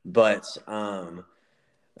 But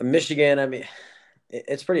Michigan, I mean,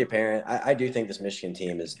 it's pretty apparent. I do think this Michigan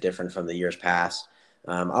team is different from the years past.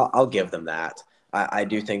 I'll give them that. I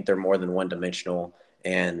do think they're more than one-dimensional.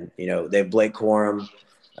 And, they have Blake Corum,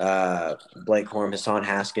 Hassan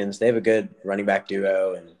Haskins. They have a good running back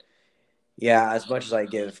duo. And, yeah, as much as I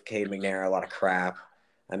give Cade McNair a lot of crap,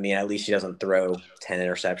 I mean, at least he doesn't throw 10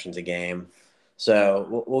 interceptions a game.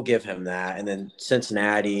 So we'll give him that. And then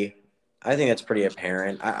Cincinnati, I think that's pretty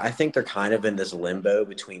apparent. I think they're kind of in this limbo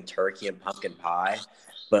between turkey and pumpkin pie.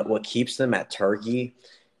 But what keeps them at turkey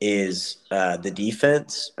is the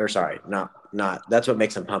defense. Or sorry, not that's what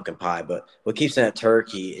makes them pumpkin pie. But what keeps them at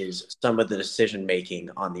turkey is some of the decision-making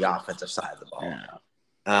on the offensive side of the ball.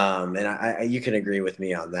 Yeah. And you can agree with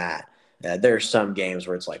me on that. There are some games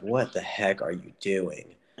where it's like, what the heck are you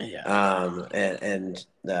doing? Yeah.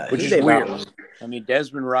 Which is weird. I mean,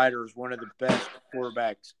 Desmond Ridder is one of the best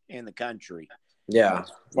quarterbacks in the country. Yeah.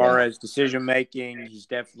 As far as decision making, he's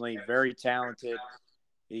definitely very talented.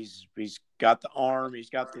 He's got the arm, he's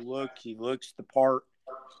got the look, he looks the part.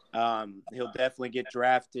 He'll definitely get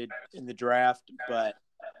drafted in the draft, but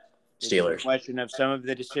it's a question of some of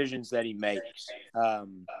the decisions that he makes.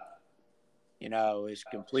 His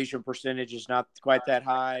completion percentage is not quite that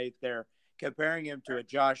high. They're comparing him to a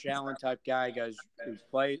Josh Allen type guy, who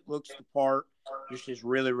looks the part, just is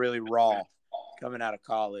really, really raw coming out of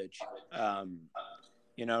college.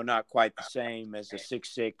 Not quite the same as a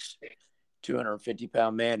 6'6",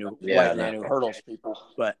 250-pound man white man who hurdles people,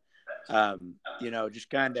 but just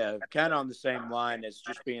kind of on the same line as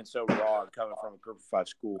just being so raw and coming from a Group of 5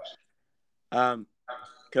 school.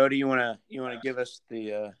 Cody, you wanna give us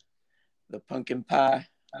the pumpkin pie?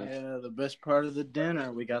 Yeah, the best part of the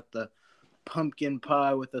dinner. We got the pumpkin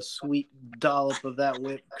pie with a sweet dollop of that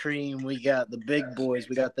whipped cream. We got the big boys.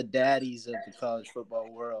 We got the daddies of the college football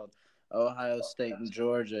world, Ohio State and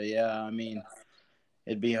Georgia. Yeah, I mean,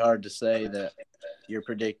 it'd be hard to say that you're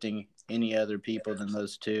predicting any other people than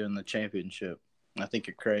those two in the championship. I think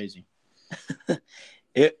you're crazy.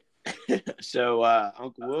 So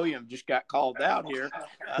Uncle William just got called out here.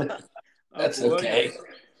 That's okay.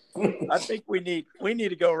 I think we need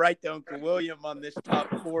to go right to Uncle William on this top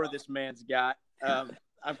 4 this man's got.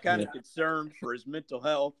 I'm kind of concerned for his mental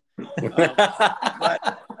health,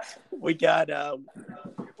 but we got.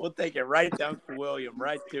 We'll take it right to Uncle William,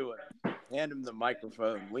 right to it. Hand him the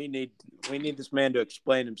microphone. We need this man to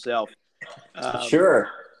explain himself. Sure.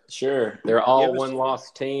 They're all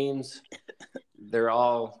one-loss teams. They're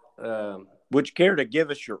all. Would you care to give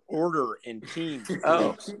us your order and teams?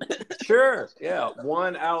 Oh, sure. Yeah.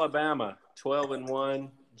 1, Alabama, 12-1.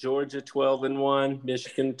 Georgia 12-1,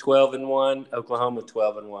 Michigan 12-1, Oklahoma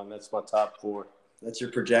 12-1. That's my top 4. That's your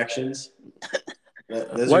projections.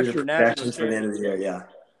 Those What's are your projections for the end of the year. Yeah.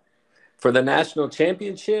 For the national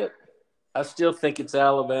championship, I still think it's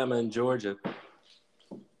Alabama and Georgia.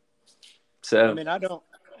 So I mean,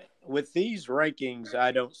 with these rankings,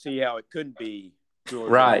 I don't see how it couldn't be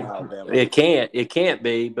Georgia right, and Alabama. it can't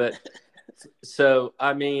be. But so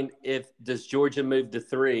I mean, does Georgia move to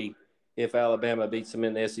 3 if Alabama beats them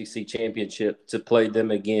in the SEC championship to play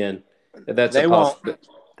them again? That's They a won't. possibility.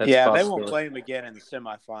 They won't play them again in the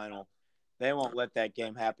semifinal. They won't let that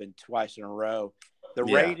game happen twice in a row. The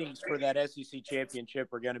ratings for that SEC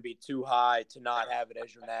championship are going to be too high to not have it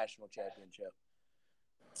as your national championship.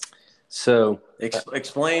 So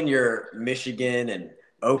explain your Michigan and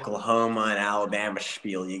Oklahoma and Alabama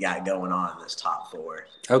spiel you got going on in this top 4.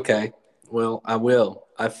 Okay. Well, I will.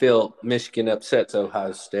 I feel Michigan upsets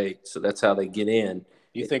Ohio State, so that's how they get in.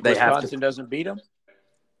 You think they Wisconsin doesn't beat them?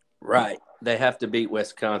 Right. They have to beat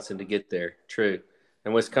Wisconsin to get there. True.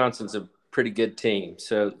 And Wisconsin's a pretty good team.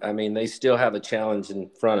 So, I mean, they still have a challenge in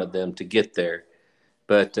front of them to get there.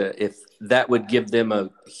 But if that would give them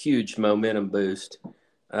a huge momentum boost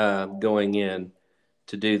going in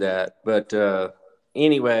to do that. But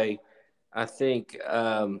anyway, I think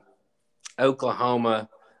Oklahoma,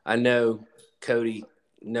 I know Cody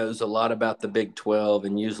knows a lot about the Big 12,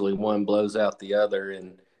 and usually one blows out the other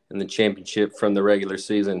in the championship from the regular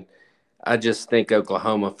season. I just think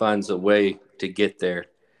Oklahoma finds a way to get there.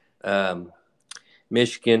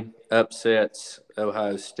 Michigan upsets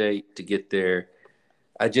Ohio State to get there.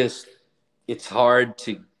 It's hard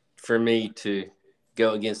for me to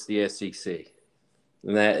go against the SEC.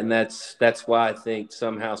 And that's why I think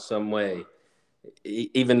somehow, some way,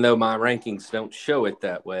 even though my rankings don't show it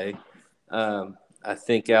that way, I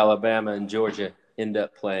think Alabama and Georgia end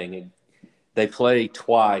up playing. They play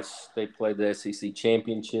twice. They play the SEC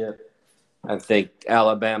championship. I think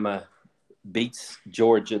Alabama beats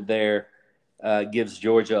Georgia there, gives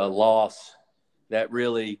Georgia a loss that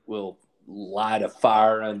really will light a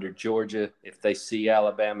fire under Georgia. If they see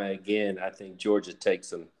Alabama again, I think Georgia takes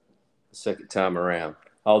them the second time around.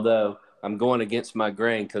 Although I'm going against my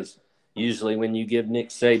grain because usually when you give Nick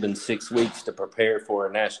Saban 6 weeks to prepare for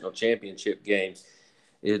a national championship game,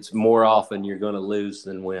 it's more often you're going to lose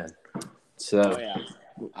than win. So,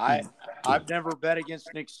 I've never bet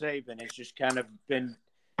against Nick Saban. It's just kind of been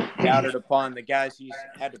doubted upon the guys he's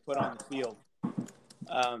had to put on the field.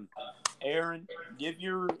 Aaron,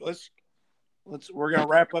 we're going to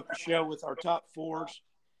wrap up the show with our top 4s.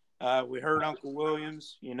 We heard Uncle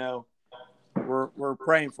Williams, we're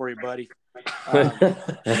praying for you, buddy. I'm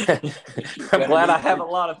glad I have a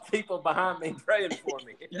lot of people behind me praying for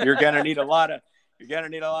me. You're going to need a lot of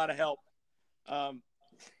help.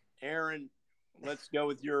 Aaron, let's go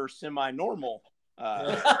with your semi-normal.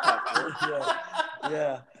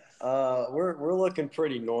 We're looking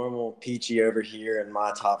pretty normal, peachy over here in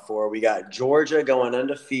my top 4. We got Georgia going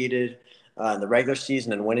undefeated in the regular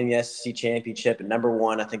season and winning the SEC championship at number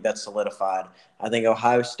 1. I think that's solidified. I think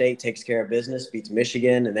Ohio State takes care of business, beats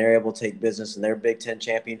Michigan, and they're able to take business in their Big Ten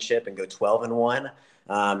championship and go 12-1.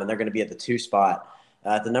 And they're going to be at the 2 spot.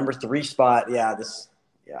 At the number 3 spot,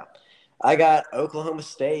 I got Oklahoma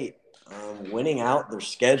State winning out their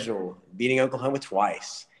schedule, beating Oklahoma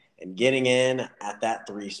twice, and getting in at that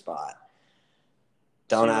 3 spot.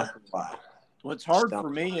 Don't ask me why. What's hard for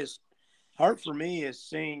me is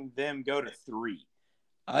seeing them go to 3.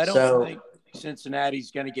 I don't think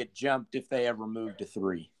Cincinnati's going to get jumped if they ever move to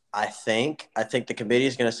 3. I think the committee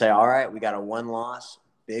is going to say, all right, we got a 1-loss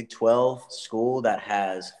Big 12 school that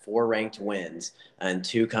has 4 ranked wins and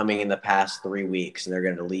 2 coming in the past 3 weeks, and they're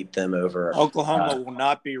going to leap them over. Oklahoma will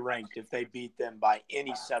not be ranked if they beat them by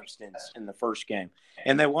any substance in the first game,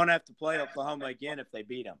 and they won't have to play Oklahoma again if they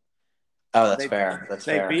beat them. Oh, that's fair. If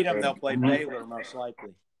they beat them, they'll play Baylor most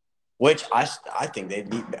likely. Which I think they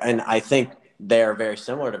beat, and I think they're very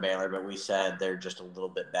similar to Baylor, but we said they're just a little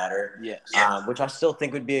bit better. Yes. Which I still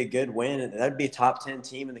think would be a good win. That'd be a top 10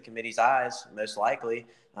 team in the committee's eyes, most likely.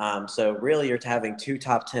 So really, you're having 2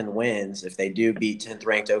 top 10 wins if they do beat 10th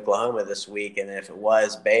ranked Oklahoma this week, and if it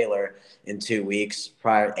was Baylor in 2 weeks,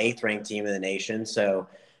 prior 8th ranked team in the nation. So,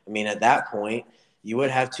 I mean, at that point, you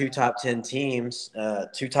would have 2 top 10 teams,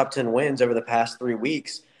 2 top 10 wins over the past 3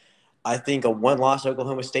 weeks. I think a 1-loss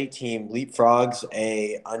Oklahoma State team leapfrogs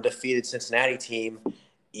a undefeated Cincinnati team,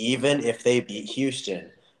 even if they beat Houston.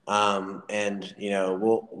 And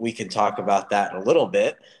we can talk about that in a little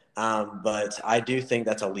bit. But I do think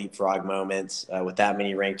that's a leapfrog moment with that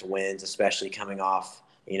many ranked wins, especially coming off,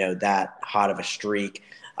 that hot of a streak.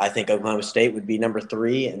 I think Oklahoma State would be number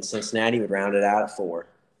 3 and Cincinnati would round it out at 4.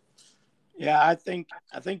 Yeah, I think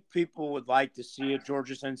people would like to see a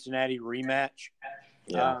Georgia Cincinnati rematch.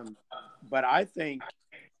 Yeah. But I think,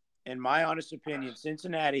 in my honest opinion,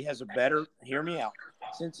 Cincinnati has a better. Hear me out.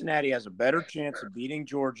 Cincinnati has a better chance of beating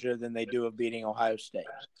Georgia than they do of beating Ohio State.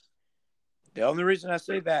 The only reason I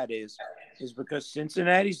say that is because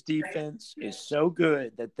Cincinnati's defense is so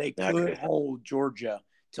good that they I agree could with that. hold Georgia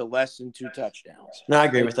to less than 2 touchdowns. No, I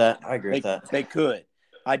agree with that. I agree with that. They could.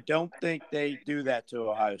 I don't think they do that to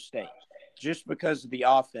Ohio State just because of the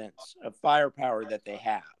offense of firepower that they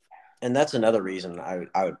have. And that's another reason I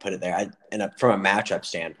would put it there. From a matchup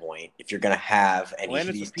standpoint, if you're going to have any Well, of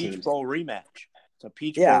and it's a these Peach teams, Bowl rematch. It's a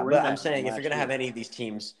Peach yeah, Bowl rematch. but I'm saying from if you're going last to have year. any of these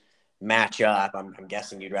teams match up, I'm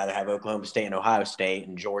guessing you'd rather have Oklahoma State and Ohio State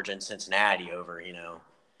and Georgia and Cincinnati over,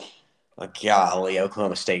 like, golly,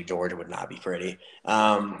 Oklahoma State, Georgia would not be pretty.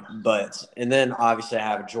 And then obviously I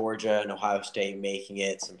have Georgia and Ohio State making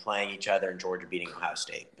it and playing each other and Georgia beating Ohio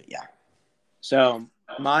State. But yeah. So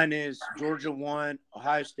mine is Georgia 1,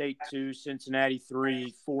 Ohio State 2, Cincinnati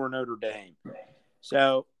 3, 4 Notre Dame.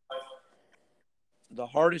 So the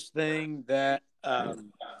hardest thing that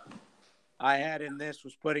I had in this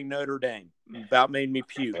was putting Notre Dame. About made me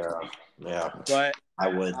puke. Yeah. But I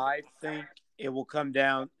would. I think it will come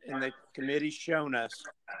down, and the committee's shown us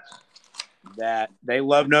that they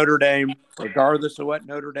love Notre Dame, regardless of what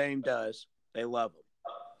Notre Dame does. They love them.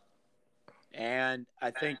 And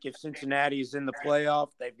I think if Cincinnati is in the playoff,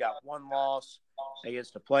 they've got one loss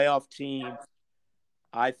against a playoff team.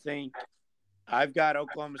 I think I've got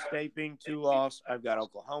Oklahoma State being 2 loss. I've got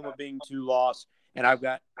Oklahoma being 2 loss. And I've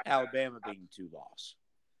got Alabama being 2 loss.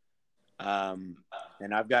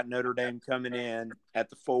 And I've got Notre Dame coming in at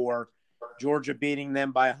the 4, Georgia beating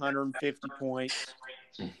them by 150 points.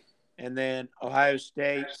 And then Ohio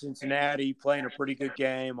State, Cincinnati playing a pretty good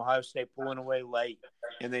game. Ohio State pulling away late.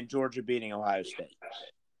 And then Georgia beating Ohio State.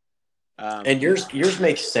 And yours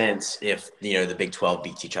makes sense if, the Big 12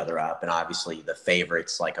 beats each other up. And obviously the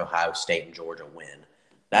favorites like Ohio State and Georgia win.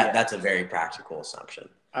 That's a very practical assumption.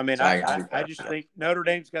 I mean, So I just think Notre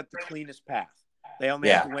Dame's got the cleanest path. They only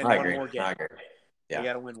have to win one more game. I agree. Yeah. They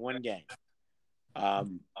got to win one game.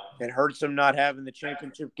 It hurts them not having the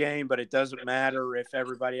championship game, but it doesn't matter if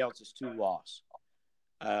everybody else is 2 loss.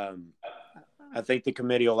 I think the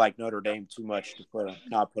committee will like Notre Dame too much to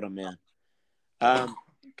not put them in.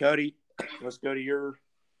 Cody, let's go to your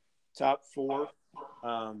top 4.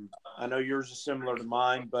 I know yours is similar to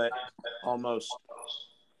mine, but almost.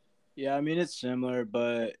 Yeah, I mean, it's similar,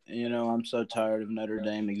 but, I'm so tired of Notre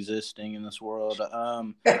Dame existing in this world.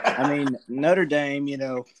 I mean, Notre Dame,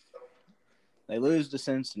 they lose to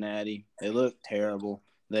Cincinnati. They look terrible.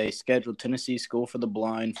 They scheduled Tennessee School for the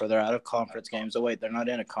Blind for their out-of-conference games. Oh, wait, they're not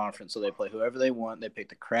in a conference, so they play whoever they want. They pick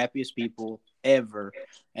the crappiest people ever,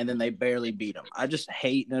 and then they barely beat them. I just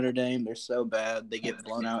hate Notre Dame. They're so bad. They get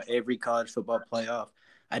blown out every college football playoff.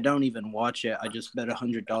 I don't even watch it. I just bet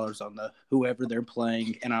 $100 on whoever they're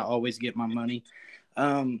playing, and I always get my money.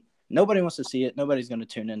 Nobody wants to see it. Nobody's going to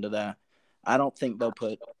tune into that. I don't think they'll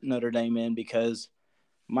put Notre Dame in because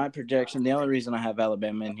my projection, the only reason I have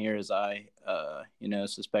Alabama in here is I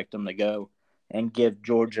suspect them to go and give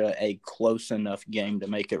Georgia a close enough game to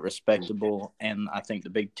make it respectable, and I think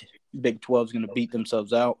the Big 12 is going to beat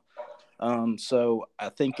themselves out. So I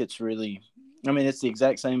think it's really – it's the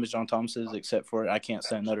exact same as John Thomas's, except for I can't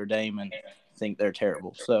stand Notre Dame and think they're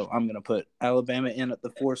terrible. So I'm going to put Alabama in at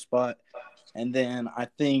the 4th spot. And then I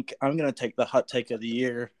think I'm going to take the hot take of the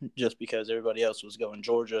year just because everybody else was going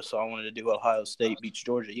Georgia. So I wanted to do Ohio State beats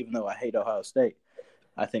Georgia, even though I hate Ohio State.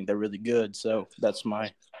 I think they're really good. So that's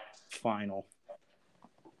my final.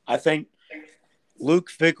 I think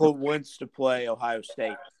Luke Fickell wants to play Ohio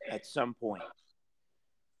State at some point.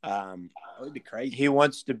 That would be crazy. He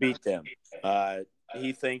wants to beat them.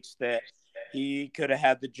 He thinks that he could have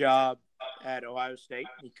had the job at Ohio State.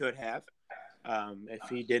 He could have if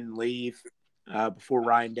he didn't leave before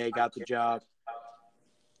Ryan Day got the job.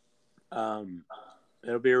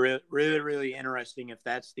 It'll be really, really interesting if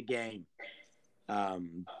that's the game.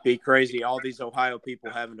 Be crazy. All these Ohio people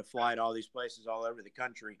having to fly to all these places all over the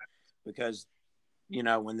country because,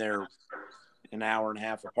 when they're an hour and a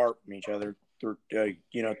half apart from each other,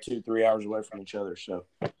 2-3 hours away from each other. So,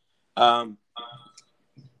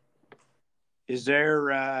 is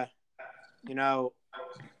there,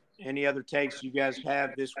 any other takes you guys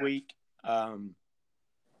have this week?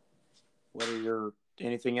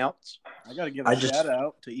 Anything else? I got to give a shout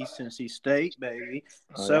out to East Tennessee State, baby.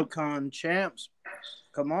 SoCon champs.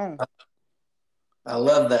 Come on. I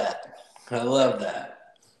love that.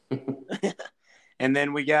 And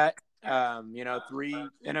then we got, 3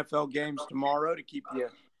 NFL games tomorrow to keep you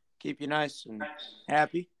keep you nice and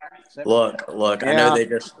happy. Look, I know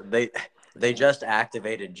Yeah. they just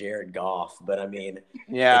activated Jared Goff, but I mean,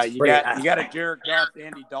 Yeah, it's you pretty, got a Jared Goff,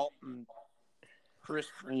 Andy Dalton,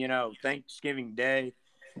 Thanksgiving Day.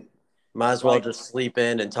 might as well just sleep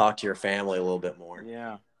in and talk to your family a little bit more.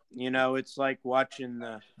 Yeah. It's like watching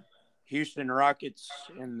the Houston Rockets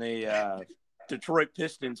and the Detroit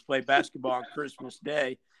Pistons play basketball on Christmas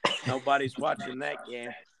Day. Nobody's watching that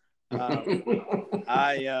game.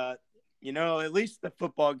 At least the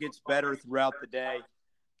football gets better throughout the day.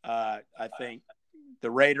 I think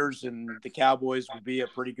the Raiders and the Cowboys would be a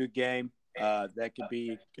pretty good game. That could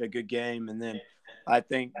be a good game. And then I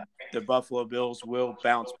think the Buffalo Bills will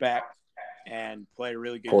bounce back and play a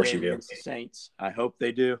really good game against the Saints. I hope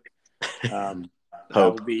they do. I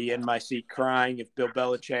will be in my seat crying if Bill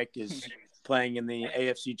Belichick is playing in the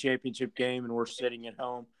AFC Championship game and we're sitting at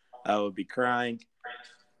home. I will be crying.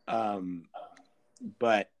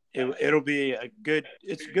 But it'll be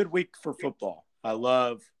it's a good week for football. I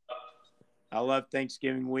love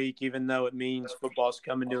Thanksgiving week, even though it means football's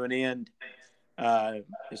coming to an end.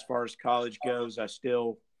 As far as college goes, I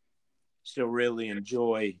still really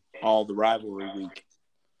enjoy all the rivalry week.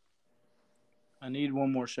 I need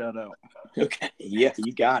one more shout out. Okay. Yeah,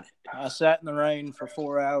 you got it. I sat in the rain for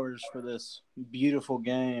 4 hours for this beautiful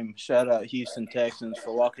game. Shout out Houston Texans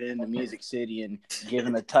for walking into Music City and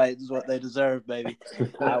giving the Titans what they deserve, baby.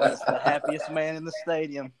 I was the happiest man in the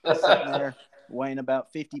stadium, sitting there weighing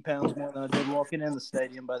about 50 pounds more than I did walking in the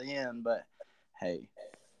stadium by the end. But, hey,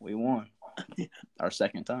 we won. Our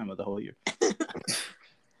second time of the whole year.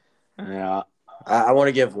 Yeah. I want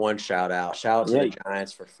to give one shout out. Shout out to the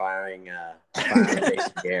Giants for firing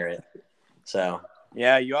Jason Garrett. So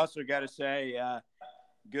yeah, you also got to say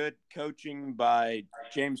good coaching by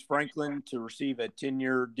James Franklin to receive a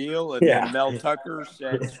 10-year deal, and then Mel Tucker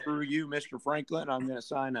said, "Screw you, Mr. Franklin. I'm going to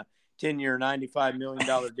sign a 10-year, $95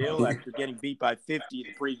 million deal after getting beat by 50 the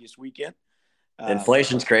previous weekend."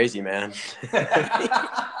 Inflation's crazy, man.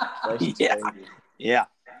 Inflation's crazy. Yeah.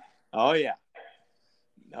 Oh yeah.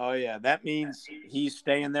 Oh, yeah. That means he's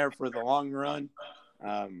staying there for the long run.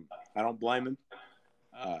 I don't blame him.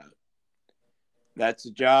 That's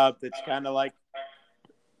a job that's kind of like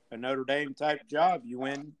a Notre Dame type job. You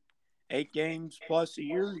win 8 games plus a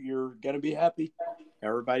year, you're going to be happy.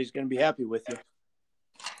 Everybody's going to be happy with you.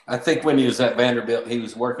 I think when he was at Vanderbilt, he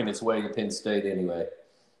was working his way to Penn State anyway.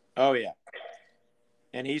 Oh, yeah.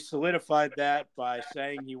 And he solidified that by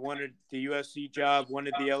saying he wanted the USC job,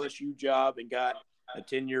 wanted the LSU job, and got a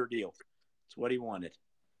 10-year deal. That's what he wanted.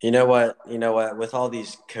 You know what? With all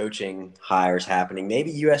these coaching hires happening,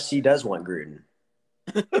 maybe USC does want Gruden.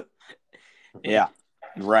 Yeah,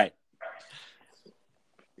 right.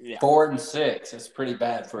 Yeah. 4-6. That's pretty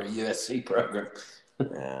bad for a USC program.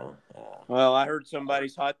 Yeah. Well, I heard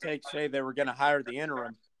somebody's hot take say they were going to hire the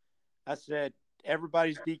interim. I said,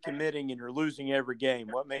 everybody's decommitting and you're losing every game.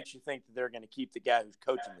 What makes you think that they're going to keep the guy who's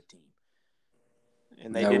coaching the team?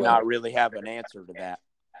 And they did not really have an answer to that.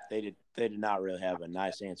 They did not really have a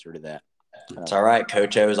nice answer to that. It's all right.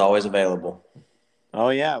 Coach O is always available. Oh,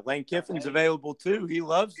 yeah. Lane Kiffin's available, too. He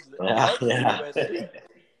loves USC. Hey,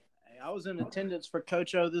 I was in attendance for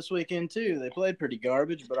Coach O this weekend, too. They played pretty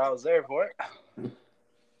garbage, but I was there for it.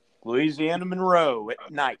 Louisiana Monroe at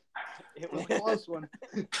night. It was a close one.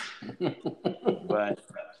 But,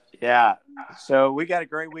 yeah. So we got a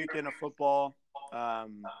great weekend of football.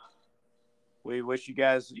 We wish you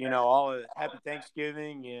guys, all a happy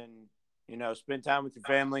Thanksgiving and, spend time with your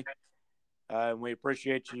family. And we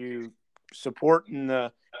appreciate you supporting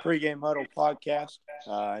the Pregame Huddle podcast.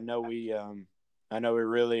 I know we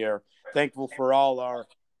really are thankful for all our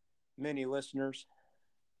many listeners.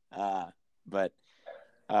 But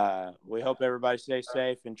we hope everybody stays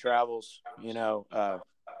safe and travels,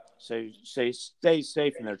 stay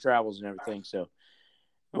safe in their travels and everything. So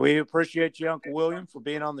we appreciate you, Uncle William, for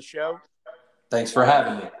being on the show. Thanks for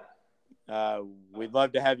having me. We'd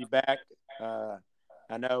love to have you back.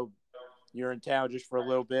 I know you're in town just for a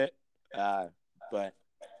little bit, but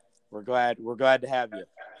we're glad to have you.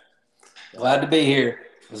 Glad to be here.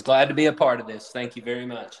 I was glad to be a part of this. Thank you very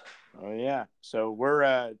much. Oh yeah. So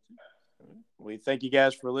we thank you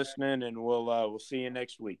guys for listening, and we'll see you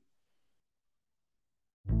next week.